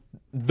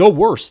the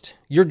worst.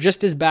 You're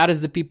just as bad as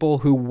the people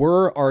who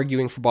were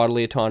arguing for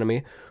bodily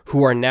autonomy,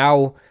 who are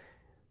now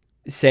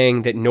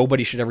saying that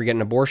nobody should ever get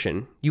an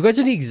abortion. You guys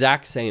are the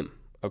exact same,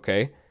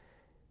 okay?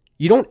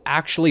 You don't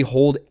actually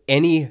hold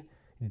any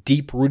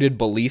deep-rooted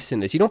beliefs in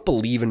this. You don't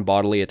believe in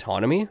bodily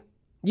autonomy.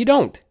 You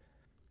don't.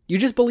 You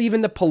just believe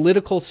in the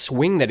political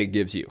swing that it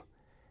gives you.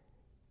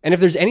 And if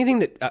there's anything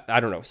that, I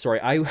don't know, sorry,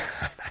 I'm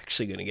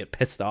actually going to get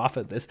pissed off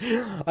at this.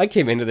 I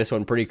came into this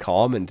one pretty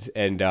calm and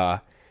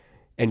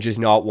just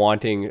not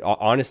wanting,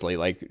 honestly,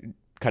 like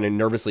kind of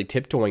nervously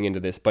tiptoeing into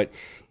this. But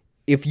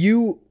if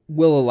you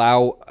will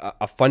allow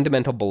a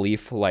fundamental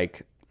belief,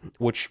 like,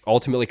 which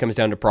ultimately comes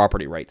down to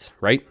property rights,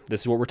 right?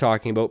 This is what we're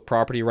talking about.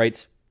 Property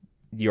rights,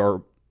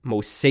 your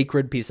most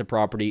sacred piece of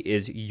property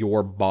is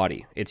your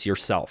body. It's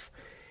yourself.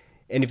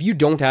 And if you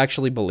don't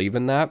actually believe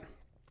in that,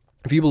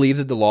 if you believe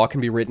that the law can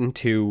be written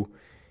to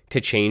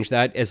change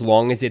that as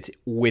long as it's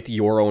with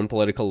your own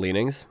political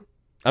leanings,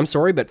 I'm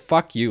sorry, but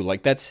fuck you.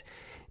 Like that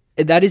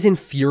is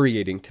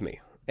infuriating to me.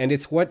 And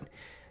it's why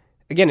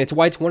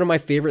it's one of my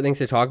favorite things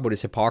to talk about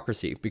is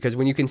hypocrisy, because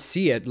when you can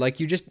see it,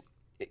 like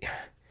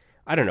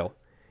I don't know,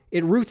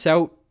 it roots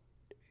out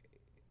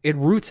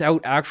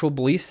actual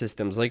belief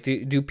systems. Like,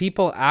 do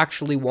people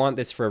actually want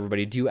this for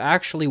everybody? Do you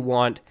actually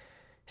want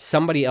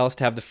somebody else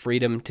to have the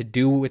freedom to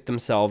do with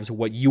themselves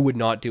what you would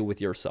not do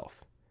with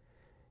yourself?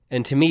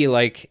 And to me,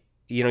 like,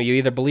 you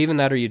either believe in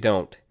that or you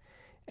don't.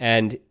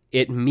 And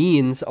it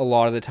means a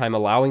lot of the time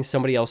allowing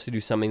somebody else to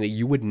do something that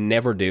you would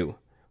never do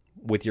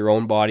with your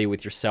own body,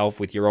 with yourself,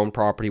 with your own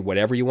property,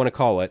 whatever you want to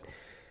call it.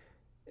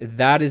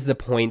 That is the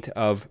point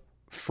of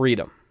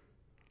freedom.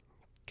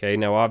 Okay,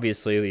 now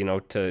obviously,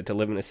 to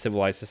live in a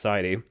civilized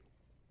society,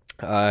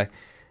 there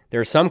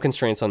are some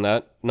constraints on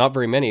that. Not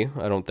very many,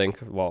 I don't think.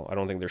 Well, I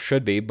don't think there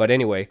should be. But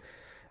anyway,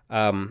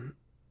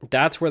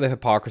 that's where the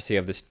hypocrisy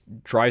of this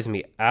drives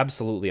me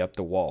absolutely up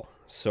the wall.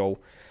 So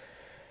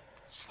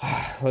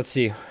let's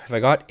see if I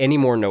got any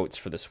more notes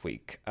for this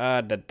week.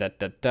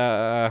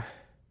 Yeah,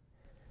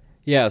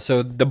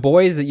 so the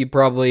boys that you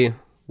probably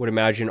would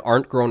imagine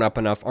aren't grown up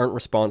enough, aren't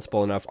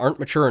responsible enough, aren't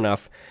mature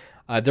enough,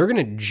 they're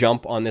going to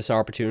jump on this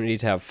opportunity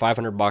to have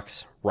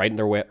 $500 right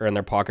in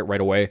their pocket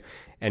right away.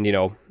 And,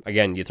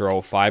 again, you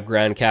throw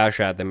 $5,000 cash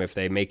at them if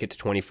they make it to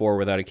 24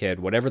 without a kid,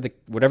 whatever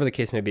the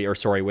case may be, or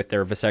sorry, with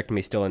their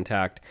vasectomy still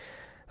intact.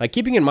 Like,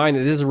 keeping in mind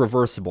that this is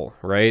reversible,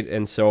 right?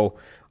 And so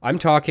I'm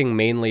talking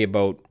mainly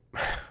about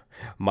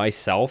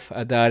myself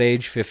at that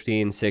age,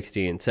 15,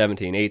 16,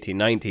 17, 18,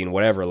 19,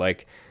 whatever.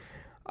 Like,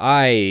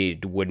 I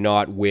would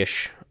not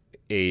wish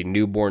a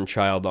newborn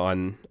child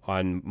on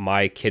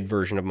my kid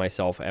version of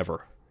myself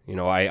ever.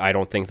 I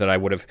don't think that I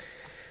would have.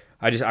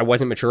 I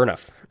wasn't mature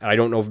enough. And I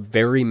don't know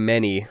very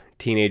many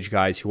teenage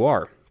guys who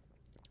are.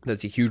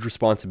 That's a huge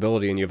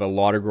responsibility, and you have a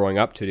lot of growing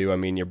up to do. I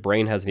mean, your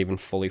brain hasn't even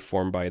fully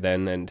formed by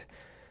then, and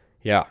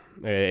yeah,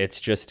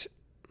 it's just,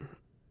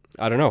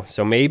 I don't know.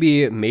 So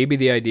maybe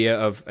the idea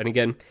of, and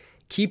again,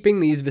 keeping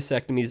these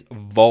vasectomies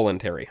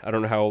voluntary. I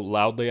don't know how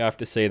loudly I have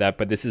to say that,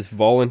 but this is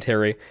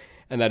voluntary,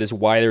 and that is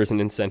why there's an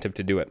incentive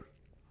to do it.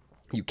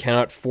 You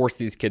cannot force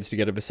these kids to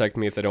get a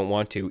vasectomy if they don't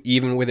want to.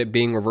 Even with it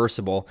being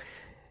reversible,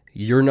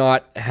 you're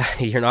not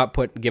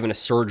given a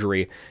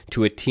surgery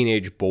to a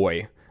teenage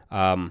boy,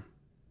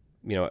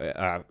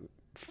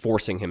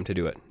 forcing him to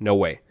do it. No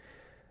way.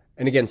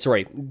 And again,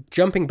 sorry,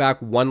 jumping back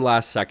one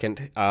last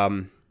second,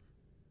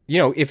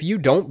 if you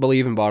don't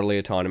believe in bodily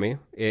autonomy,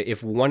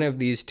 if one of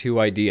these two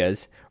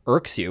ideas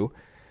irks you,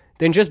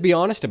 then just be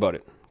honest about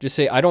it. Just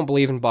say, I don't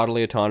believe in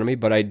bodily autonomy,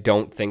 but I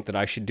don't think that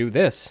I should do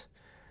this.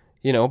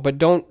 But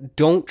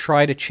don't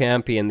try to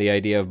champion the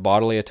idea of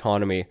bodily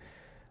autonomy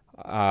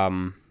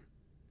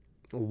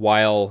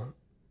while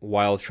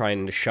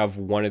trying to shove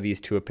one of these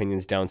two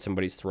opinions down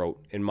somebody's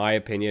throat. In my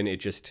opinion,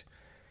 it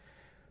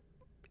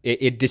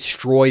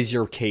destroys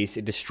your case.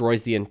 It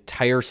destroys the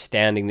entire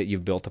standing that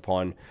you've built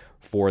upon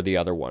for the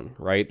other one,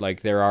 right?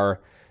 Like there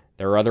are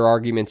other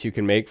arguments you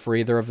can make for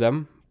either of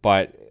them,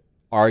 but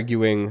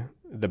arguing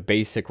the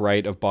basic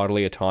right of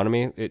bodily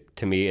autonomy,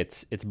 to me,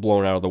 it's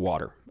blown out of the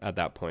water at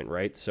that point,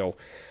 right? So,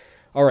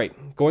 all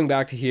right, going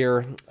back to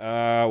here,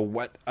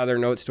 what other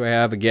notes do I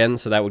have? Again,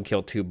 so that would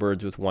kill two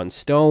birds with one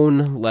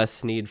stone.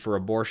 Less need for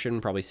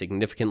abortion, probably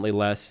significantly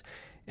less,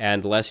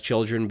 and less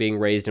children being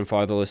raised in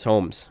fatherless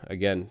homes.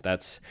 Again,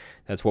 that's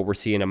what we're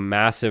seeing a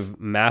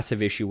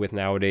massive issue with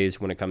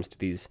nowadays when it comes to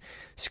these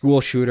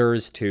school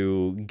shooters,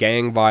 to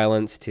gang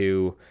violence,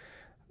 to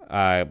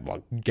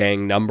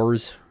gang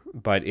numbers,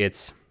 but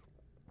it's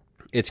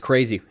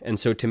crazy. And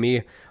so to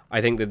me,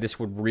 I think that this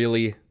would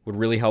really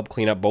help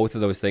clean up both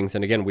of those things.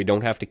 And again, we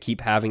don't have to keep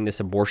having this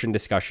abortion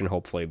discussion,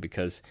 hopefully,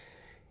 because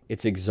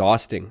it's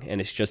exhausting and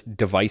it's just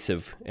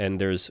divisive.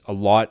 And there's a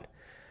lot,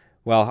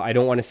 well, I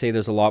don't want to say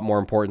there's a lot more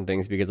important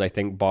things, because I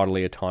think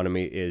bodily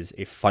autonomy is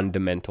a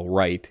fundamental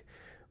right.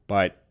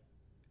 But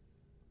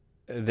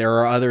there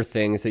are other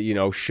things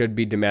that, should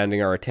be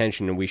demanding our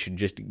attention, and we should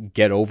just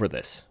get over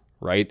this,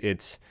 right?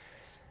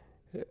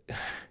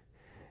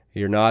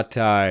 You're not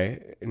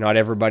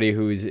everybody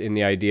who's in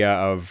the idea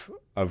of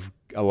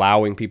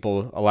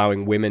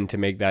allowing women to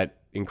make that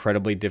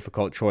incredibly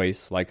difficult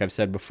choice, like I've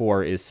said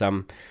before, is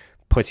some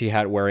pussy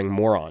hat wearing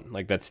moron.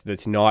 Like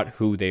that's not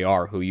who they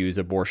are, who use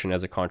abortion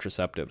as a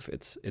contraceptive.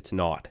 It's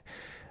not.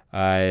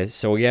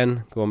 So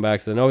again, going back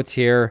to the notes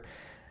here.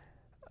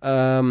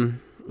 Oh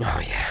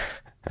yeah.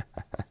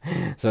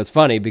 So it's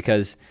funny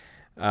because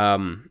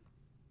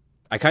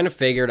I kind of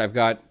figured I've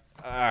got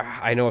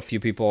I know a few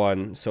people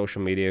on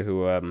social media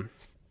who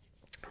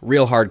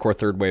real hardcore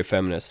third wave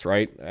feminists,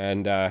 right?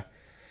 And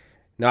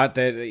not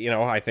that,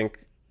 I think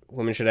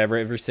women should have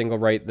every single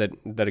right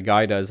that a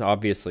guy does.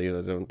 Obviously,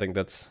 I don't think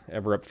that's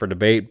ever up for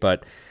debate.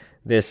 But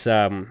this,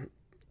 I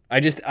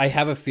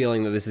have a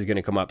feeling that this is going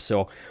to come up.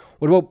 So,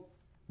 what about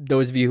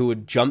those of you who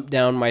would jump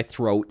down my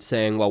throat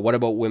saying, "Well, what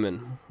about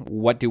women?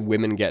 What do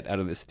women get out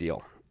of this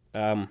deal?"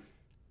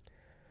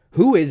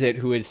 Who is it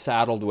who is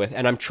saddled with?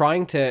 And I'm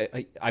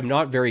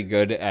not very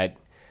good at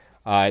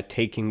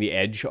taking the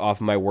edge off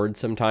my words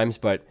sometimes,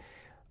 but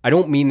I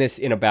don't mean this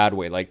in a bad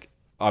way. Like,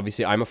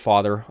 obviously, I'm a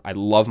father. I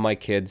love my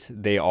kids.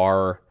 They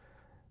are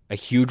a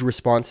huge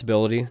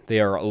responsibility.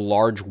 They are a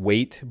large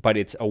weight, but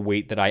it's a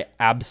weight that I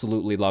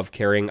absolutely love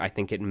carrying. I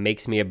think it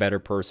makes me a better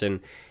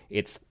person.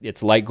 It's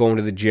like going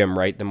to the gym,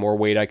 right? The more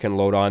weight I can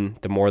load on,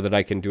 the more that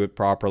I can do it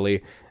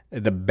properly,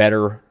 the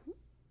better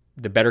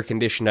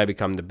conditioned I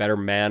become, the better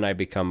man I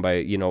become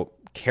by,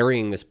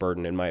 carrying this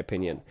burden, in my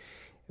opinion.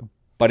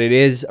 But it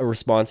is a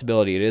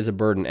responsibility. It is a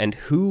burden. And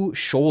who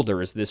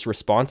shoulders this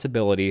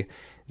responsibility,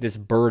 this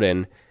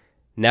burden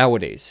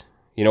nowadays?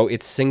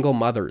 It's single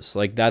mothers.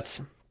 Like,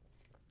 that's,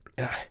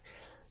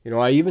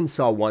 I even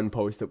saw one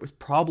post that was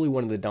probably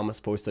one of the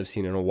dumbest posts I've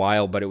seen in a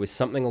while, but it was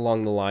something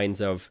along the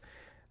lines of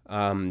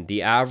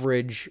the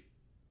average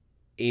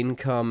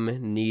income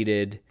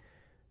needed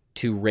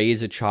to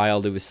raise a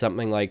child. It was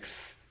something like,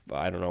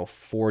 I don't know,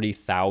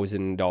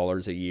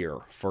 $40,000 a year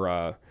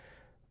for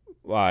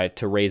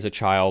to raise a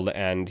child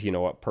and,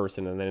 a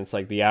person. And then it's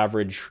like the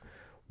average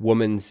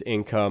woman's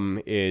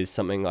income is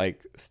something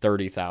like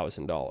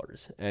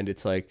 $30,000. And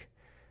it's like,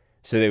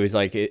 so it was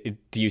like,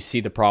 do you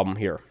see the problem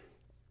here?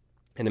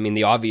 And I mean,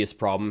 the obvious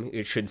problem,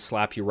 it should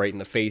slap you right in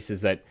the face,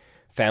 is that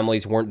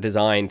families weren't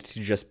designed to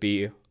just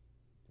be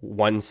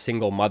one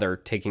single mother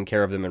taking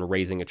care of them and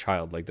raising a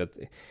child. Like, that,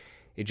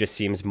 it just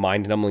seems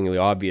mind-numbingly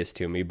obvious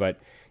to me. But,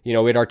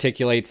 it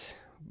articulates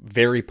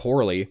very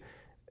poorly.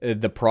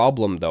 The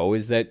problem, though,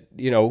 is that,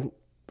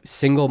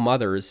 single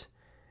mothers,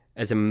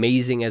 as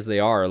amazing as they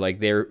are, like,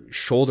 they're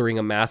shouldering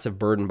a massive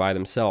burden by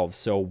themselves.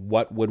 So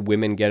what would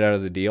women get out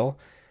of the deal?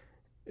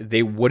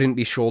 They wouldn't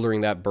be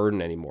shouldering that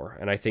burden anymore.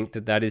 And I think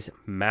that is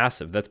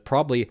massive.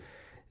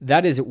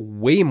 That is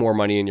way more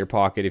money in your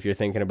pocket, if you're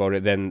thinking about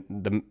it, than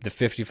the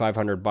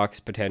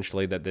 $5,500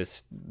 potentially that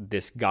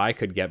this guy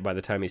could get by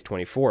the time he's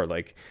 24.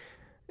 Like,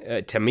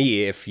 to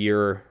me, if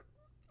you're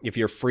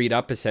freed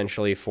up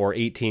essentially for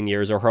 18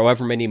 years or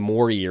however many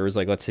more years,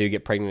 like, let's say you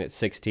get pregnant at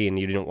 16 and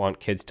you didn't want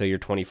kids till you're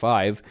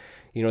 25,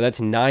 that's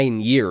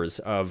 9 years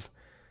of,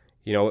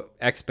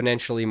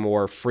 exponentially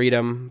more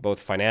freedom, both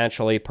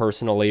financially,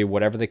 personally,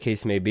 whatever the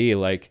case may be.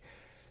 Like,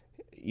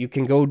 you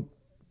can go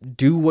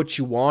do what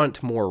you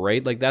want more,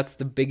 right? Like, that's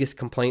the biggest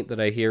complaint that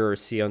I hear or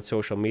see on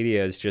social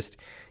media, is just,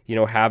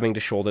 having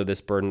to shoulder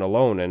this burden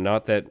alone. And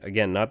not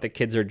that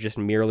kids are just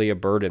merely a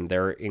burden.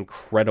 They're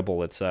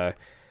incredible. It's I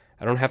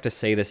don't have to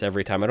say this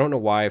every time. I don't know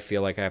why I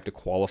feel like I have to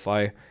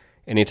qualify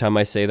anytime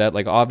I say that.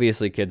 Like,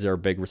 obviously kids are a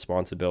big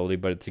responsibility,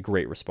 but it's a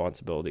great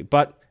responsibility.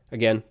 But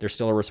again, they're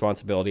still a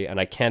responsibility, and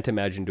I can't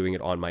imagine doing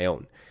it on my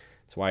own.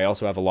 That's why I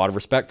also have a lot of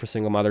respect for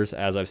single mothers,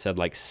 as I've said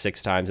like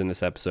 6 times in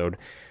this episode.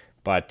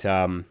 But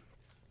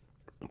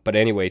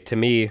anyway, to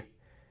me,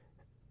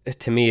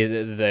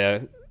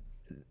 the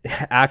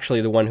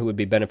actually the one who would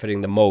be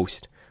benefiting the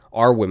most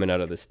are women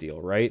out of this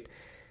deal, right?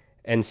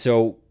 And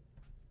so,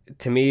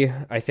 to me,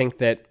 I think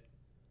that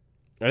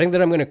I'm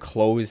going to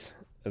close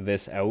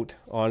this out,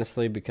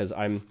 honestly, because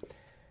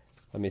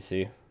let me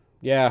see.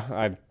 Yeah,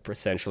 I'm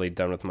essentially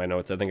done with my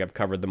notes. I think I've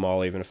covered them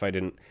all, even if I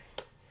didn't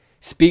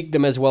speak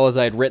them as well as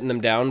I had written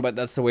them down, but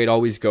that's the way it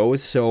always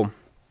goes. So,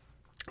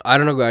 I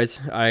don't know,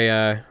 guys.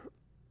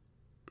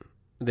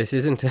 This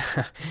isn't,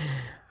 I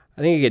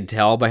think you could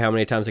tell by how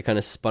many times I kind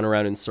of spun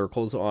around in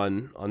circles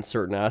on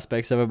certain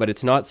aspects of it, but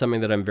it's not something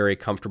that I'm very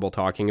comfortable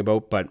talking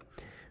about. But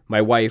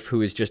my wife,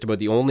 who is just about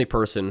the only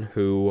person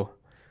whose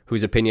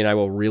opinion I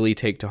will really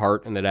take to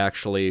heart and that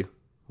actually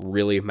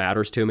really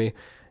matters to me.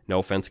 No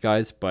offense,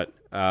 guys, but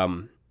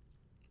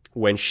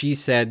when she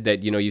said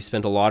that, you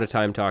spent a lot of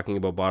time talking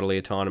about bodily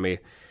autonomy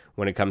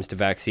when it comes to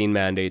vaccine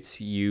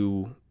mandates,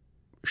 you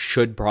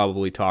should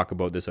probably talk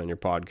about this on your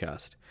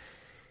podcast.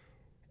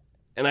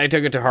 And I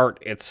took it to heart.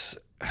 It's,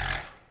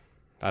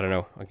 I don't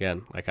know,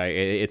 again, like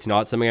it's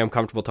not something I'm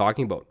comfortable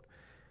talking about.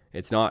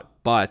 It's not,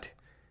 but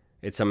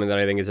it's something that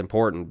I think is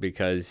important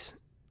because,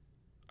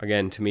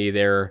 again, to me,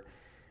 they're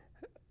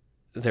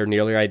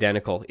nearly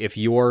identical. If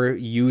you're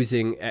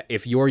using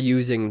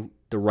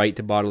the right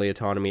to bodily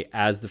autonomy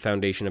as the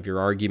foundation of your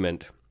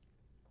argument,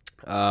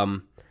 but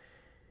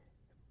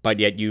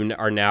yet you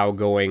are now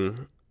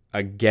going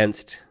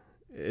against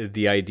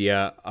the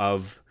idea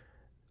of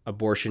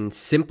abortion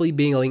simply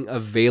being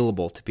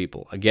available to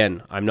people.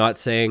 Again, I'm not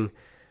saying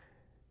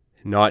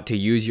not to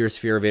use your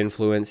sphere of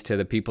influence to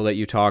the people that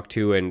you talk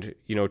to and,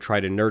 try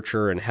to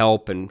nurture and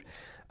help and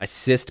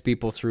assist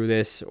people through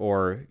this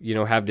or,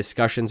 have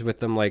discussions with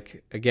them.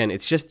 Like, again,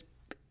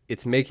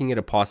 it's making it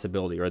a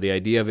possibility, or the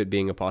idea of it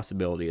being a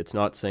possibility. It's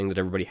not saying that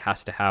everybody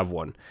has to have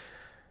one.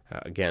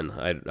 again,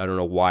 I don't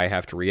know why I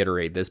have to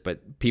reiterate this,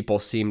 but people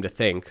seem to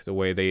think, the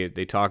way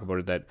they talk about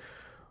it, that,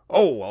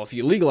 oh, well, if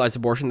you legalize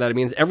abortion, that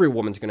means every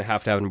woman's going to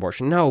have an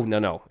abortion.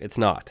 No, it's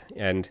not.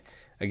 And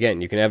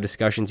again, you can have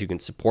discussions, you can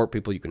support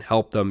people, you can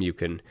help them, you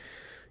can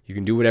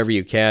do whatever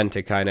you can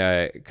to kind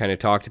of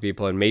talk to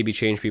people and maybe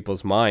change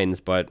people's minds,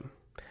 but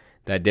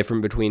that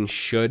difference between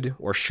should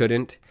or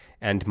shouldn't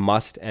and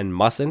must and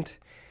mustn't,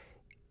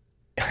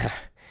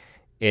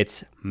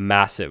 it's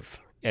massive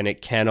and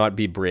it cannot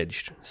be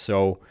bridged.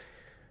 So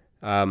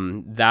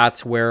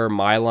that's where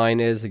my line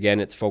is. Again,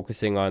 it's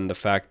focusing on the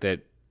fact that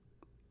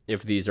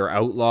if these are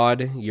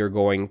outlawed, you're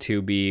going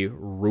to be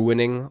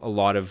ruining a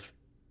lot of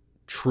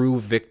true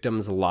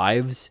victims'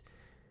 lives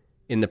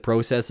in the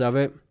process of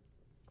it.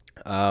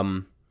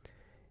 And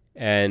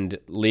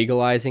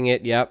legalizing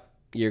it, yep,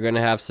 you're going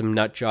to have some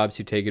nut jobs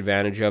who take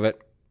advantage of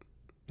it.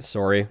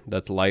 Sorry,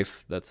 that's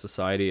life, that's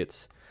society.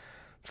 It's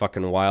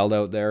fucking wild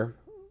out there.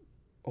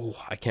 Oh,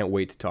 I can't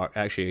wait to talk.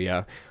 Actually,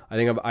 yeah, I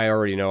think I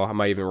already know. I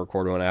might even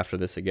record one after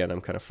this again.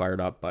 I'm kind of fired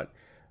up, but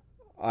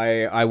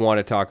I want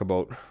to talk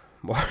about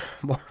more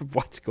of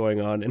what's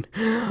going on in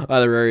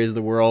other areas of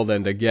the world.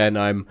 And again,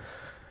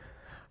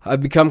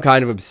 I've become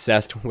kind of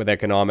obsessed with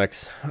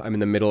economics. I'm in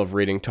the middle of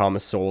reading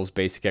Thomas Sowell's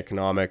Basic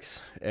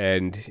Economics,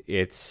 and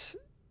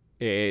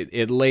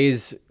it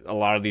lays a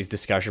lot of these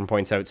discussion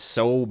points out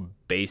so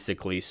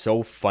basically,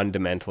 so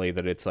fundamentally,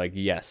 that it's like,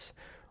 yes,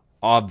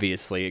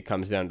 obviously it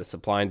comes down to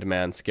supply and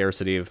demand,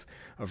 scarcity of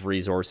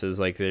resources.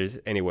 Like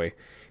anyway,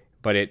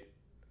 but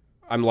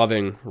I'm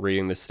loving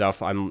reading this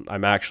stuff.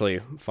 I'm actually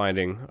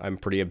finding I'm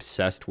pretty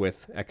obsessed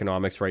with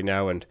economics right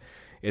now, and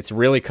it's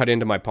really cut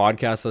into my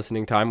podcast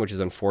listening time, which is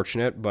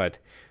unfortunate, but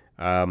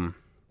I'm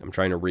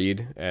trying to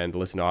read and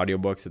listen to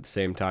audiobooks at the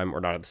same time,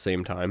 or not at the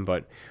same time,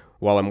 but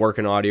while I'm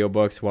working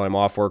audiobooks, while I'm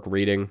off work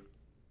reading.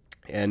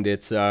 And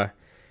it's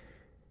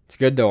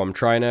good though. I'm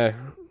trying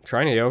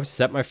to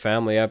set my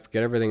family up,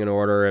 get everything in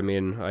order. I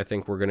mean, I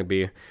think we're going to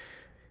be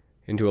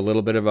into a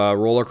little bit of a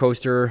roller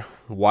coaster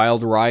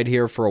wild ride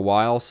here for a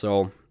while,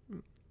 so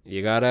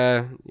you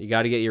gotta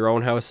get your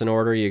own house in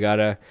order. You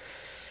gotta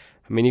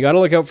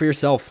look out for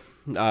yourself.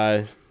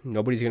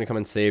 Nobody's gonna come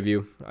and save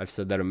you. I've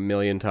said that a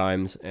million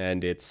times,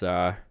 and it's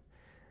I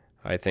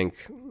think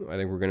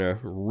we're gonna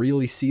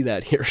really see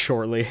that here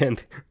shortly,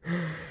 and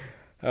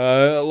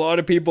a lot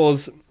of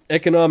people's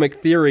economic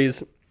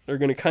theories are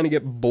gonna kind of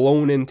get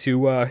blown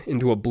into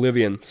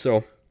oblivion.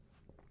 So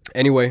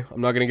anyway,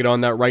 I'm not gonna get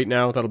on that right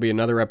now. That'll be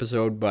another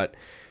episode. But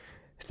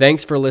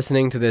thanks for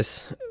listening to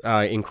this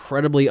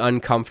incredibly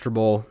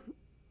uncomfortable,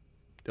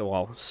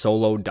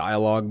 solo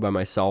dialogue by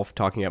myself,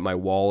 talking at my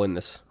wall in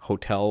this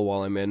hotel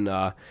while I'm in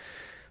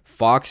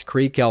Fox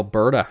Creek,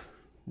 Alberta,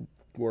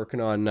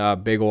 working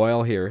on big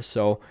oil here.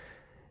 So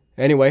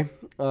anyway,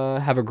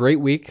 have a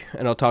great week,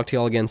 and I'll talk to you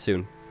all again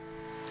soon.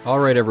 All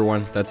right,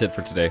 everyone, that's it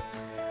for today.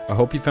 I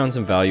hope you found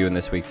some value in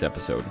this week's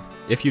episode.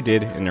 If you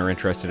did and are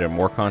interested in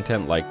more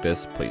content like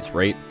this, please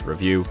rate,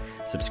 review,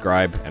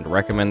 subscribe, and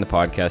recommend the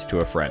podcast to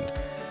a friend.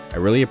 I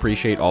really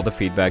appreciate all the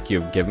feedback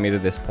you have given me to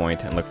this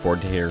point and look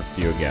forward to hearing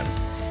from you again.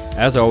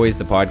 As always,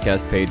 the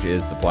podcast page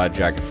is The Plaid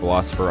Jacket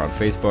Philosopher on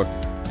Facebook,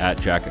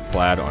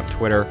 @JacketPlaid on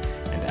Twitter,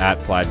 and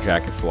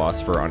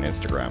 @PlaidJacketPhilosopher on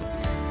Instagram.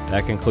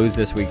 That concludes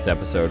this week's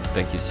episode.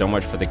 Thank you so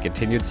much for the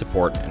continued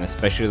support, and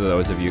especially to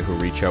those of you who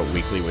reach out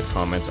weekly with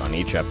comments on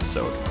each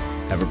episode.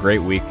 Have a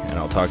great week, and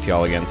I'll talk to you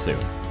all again soon.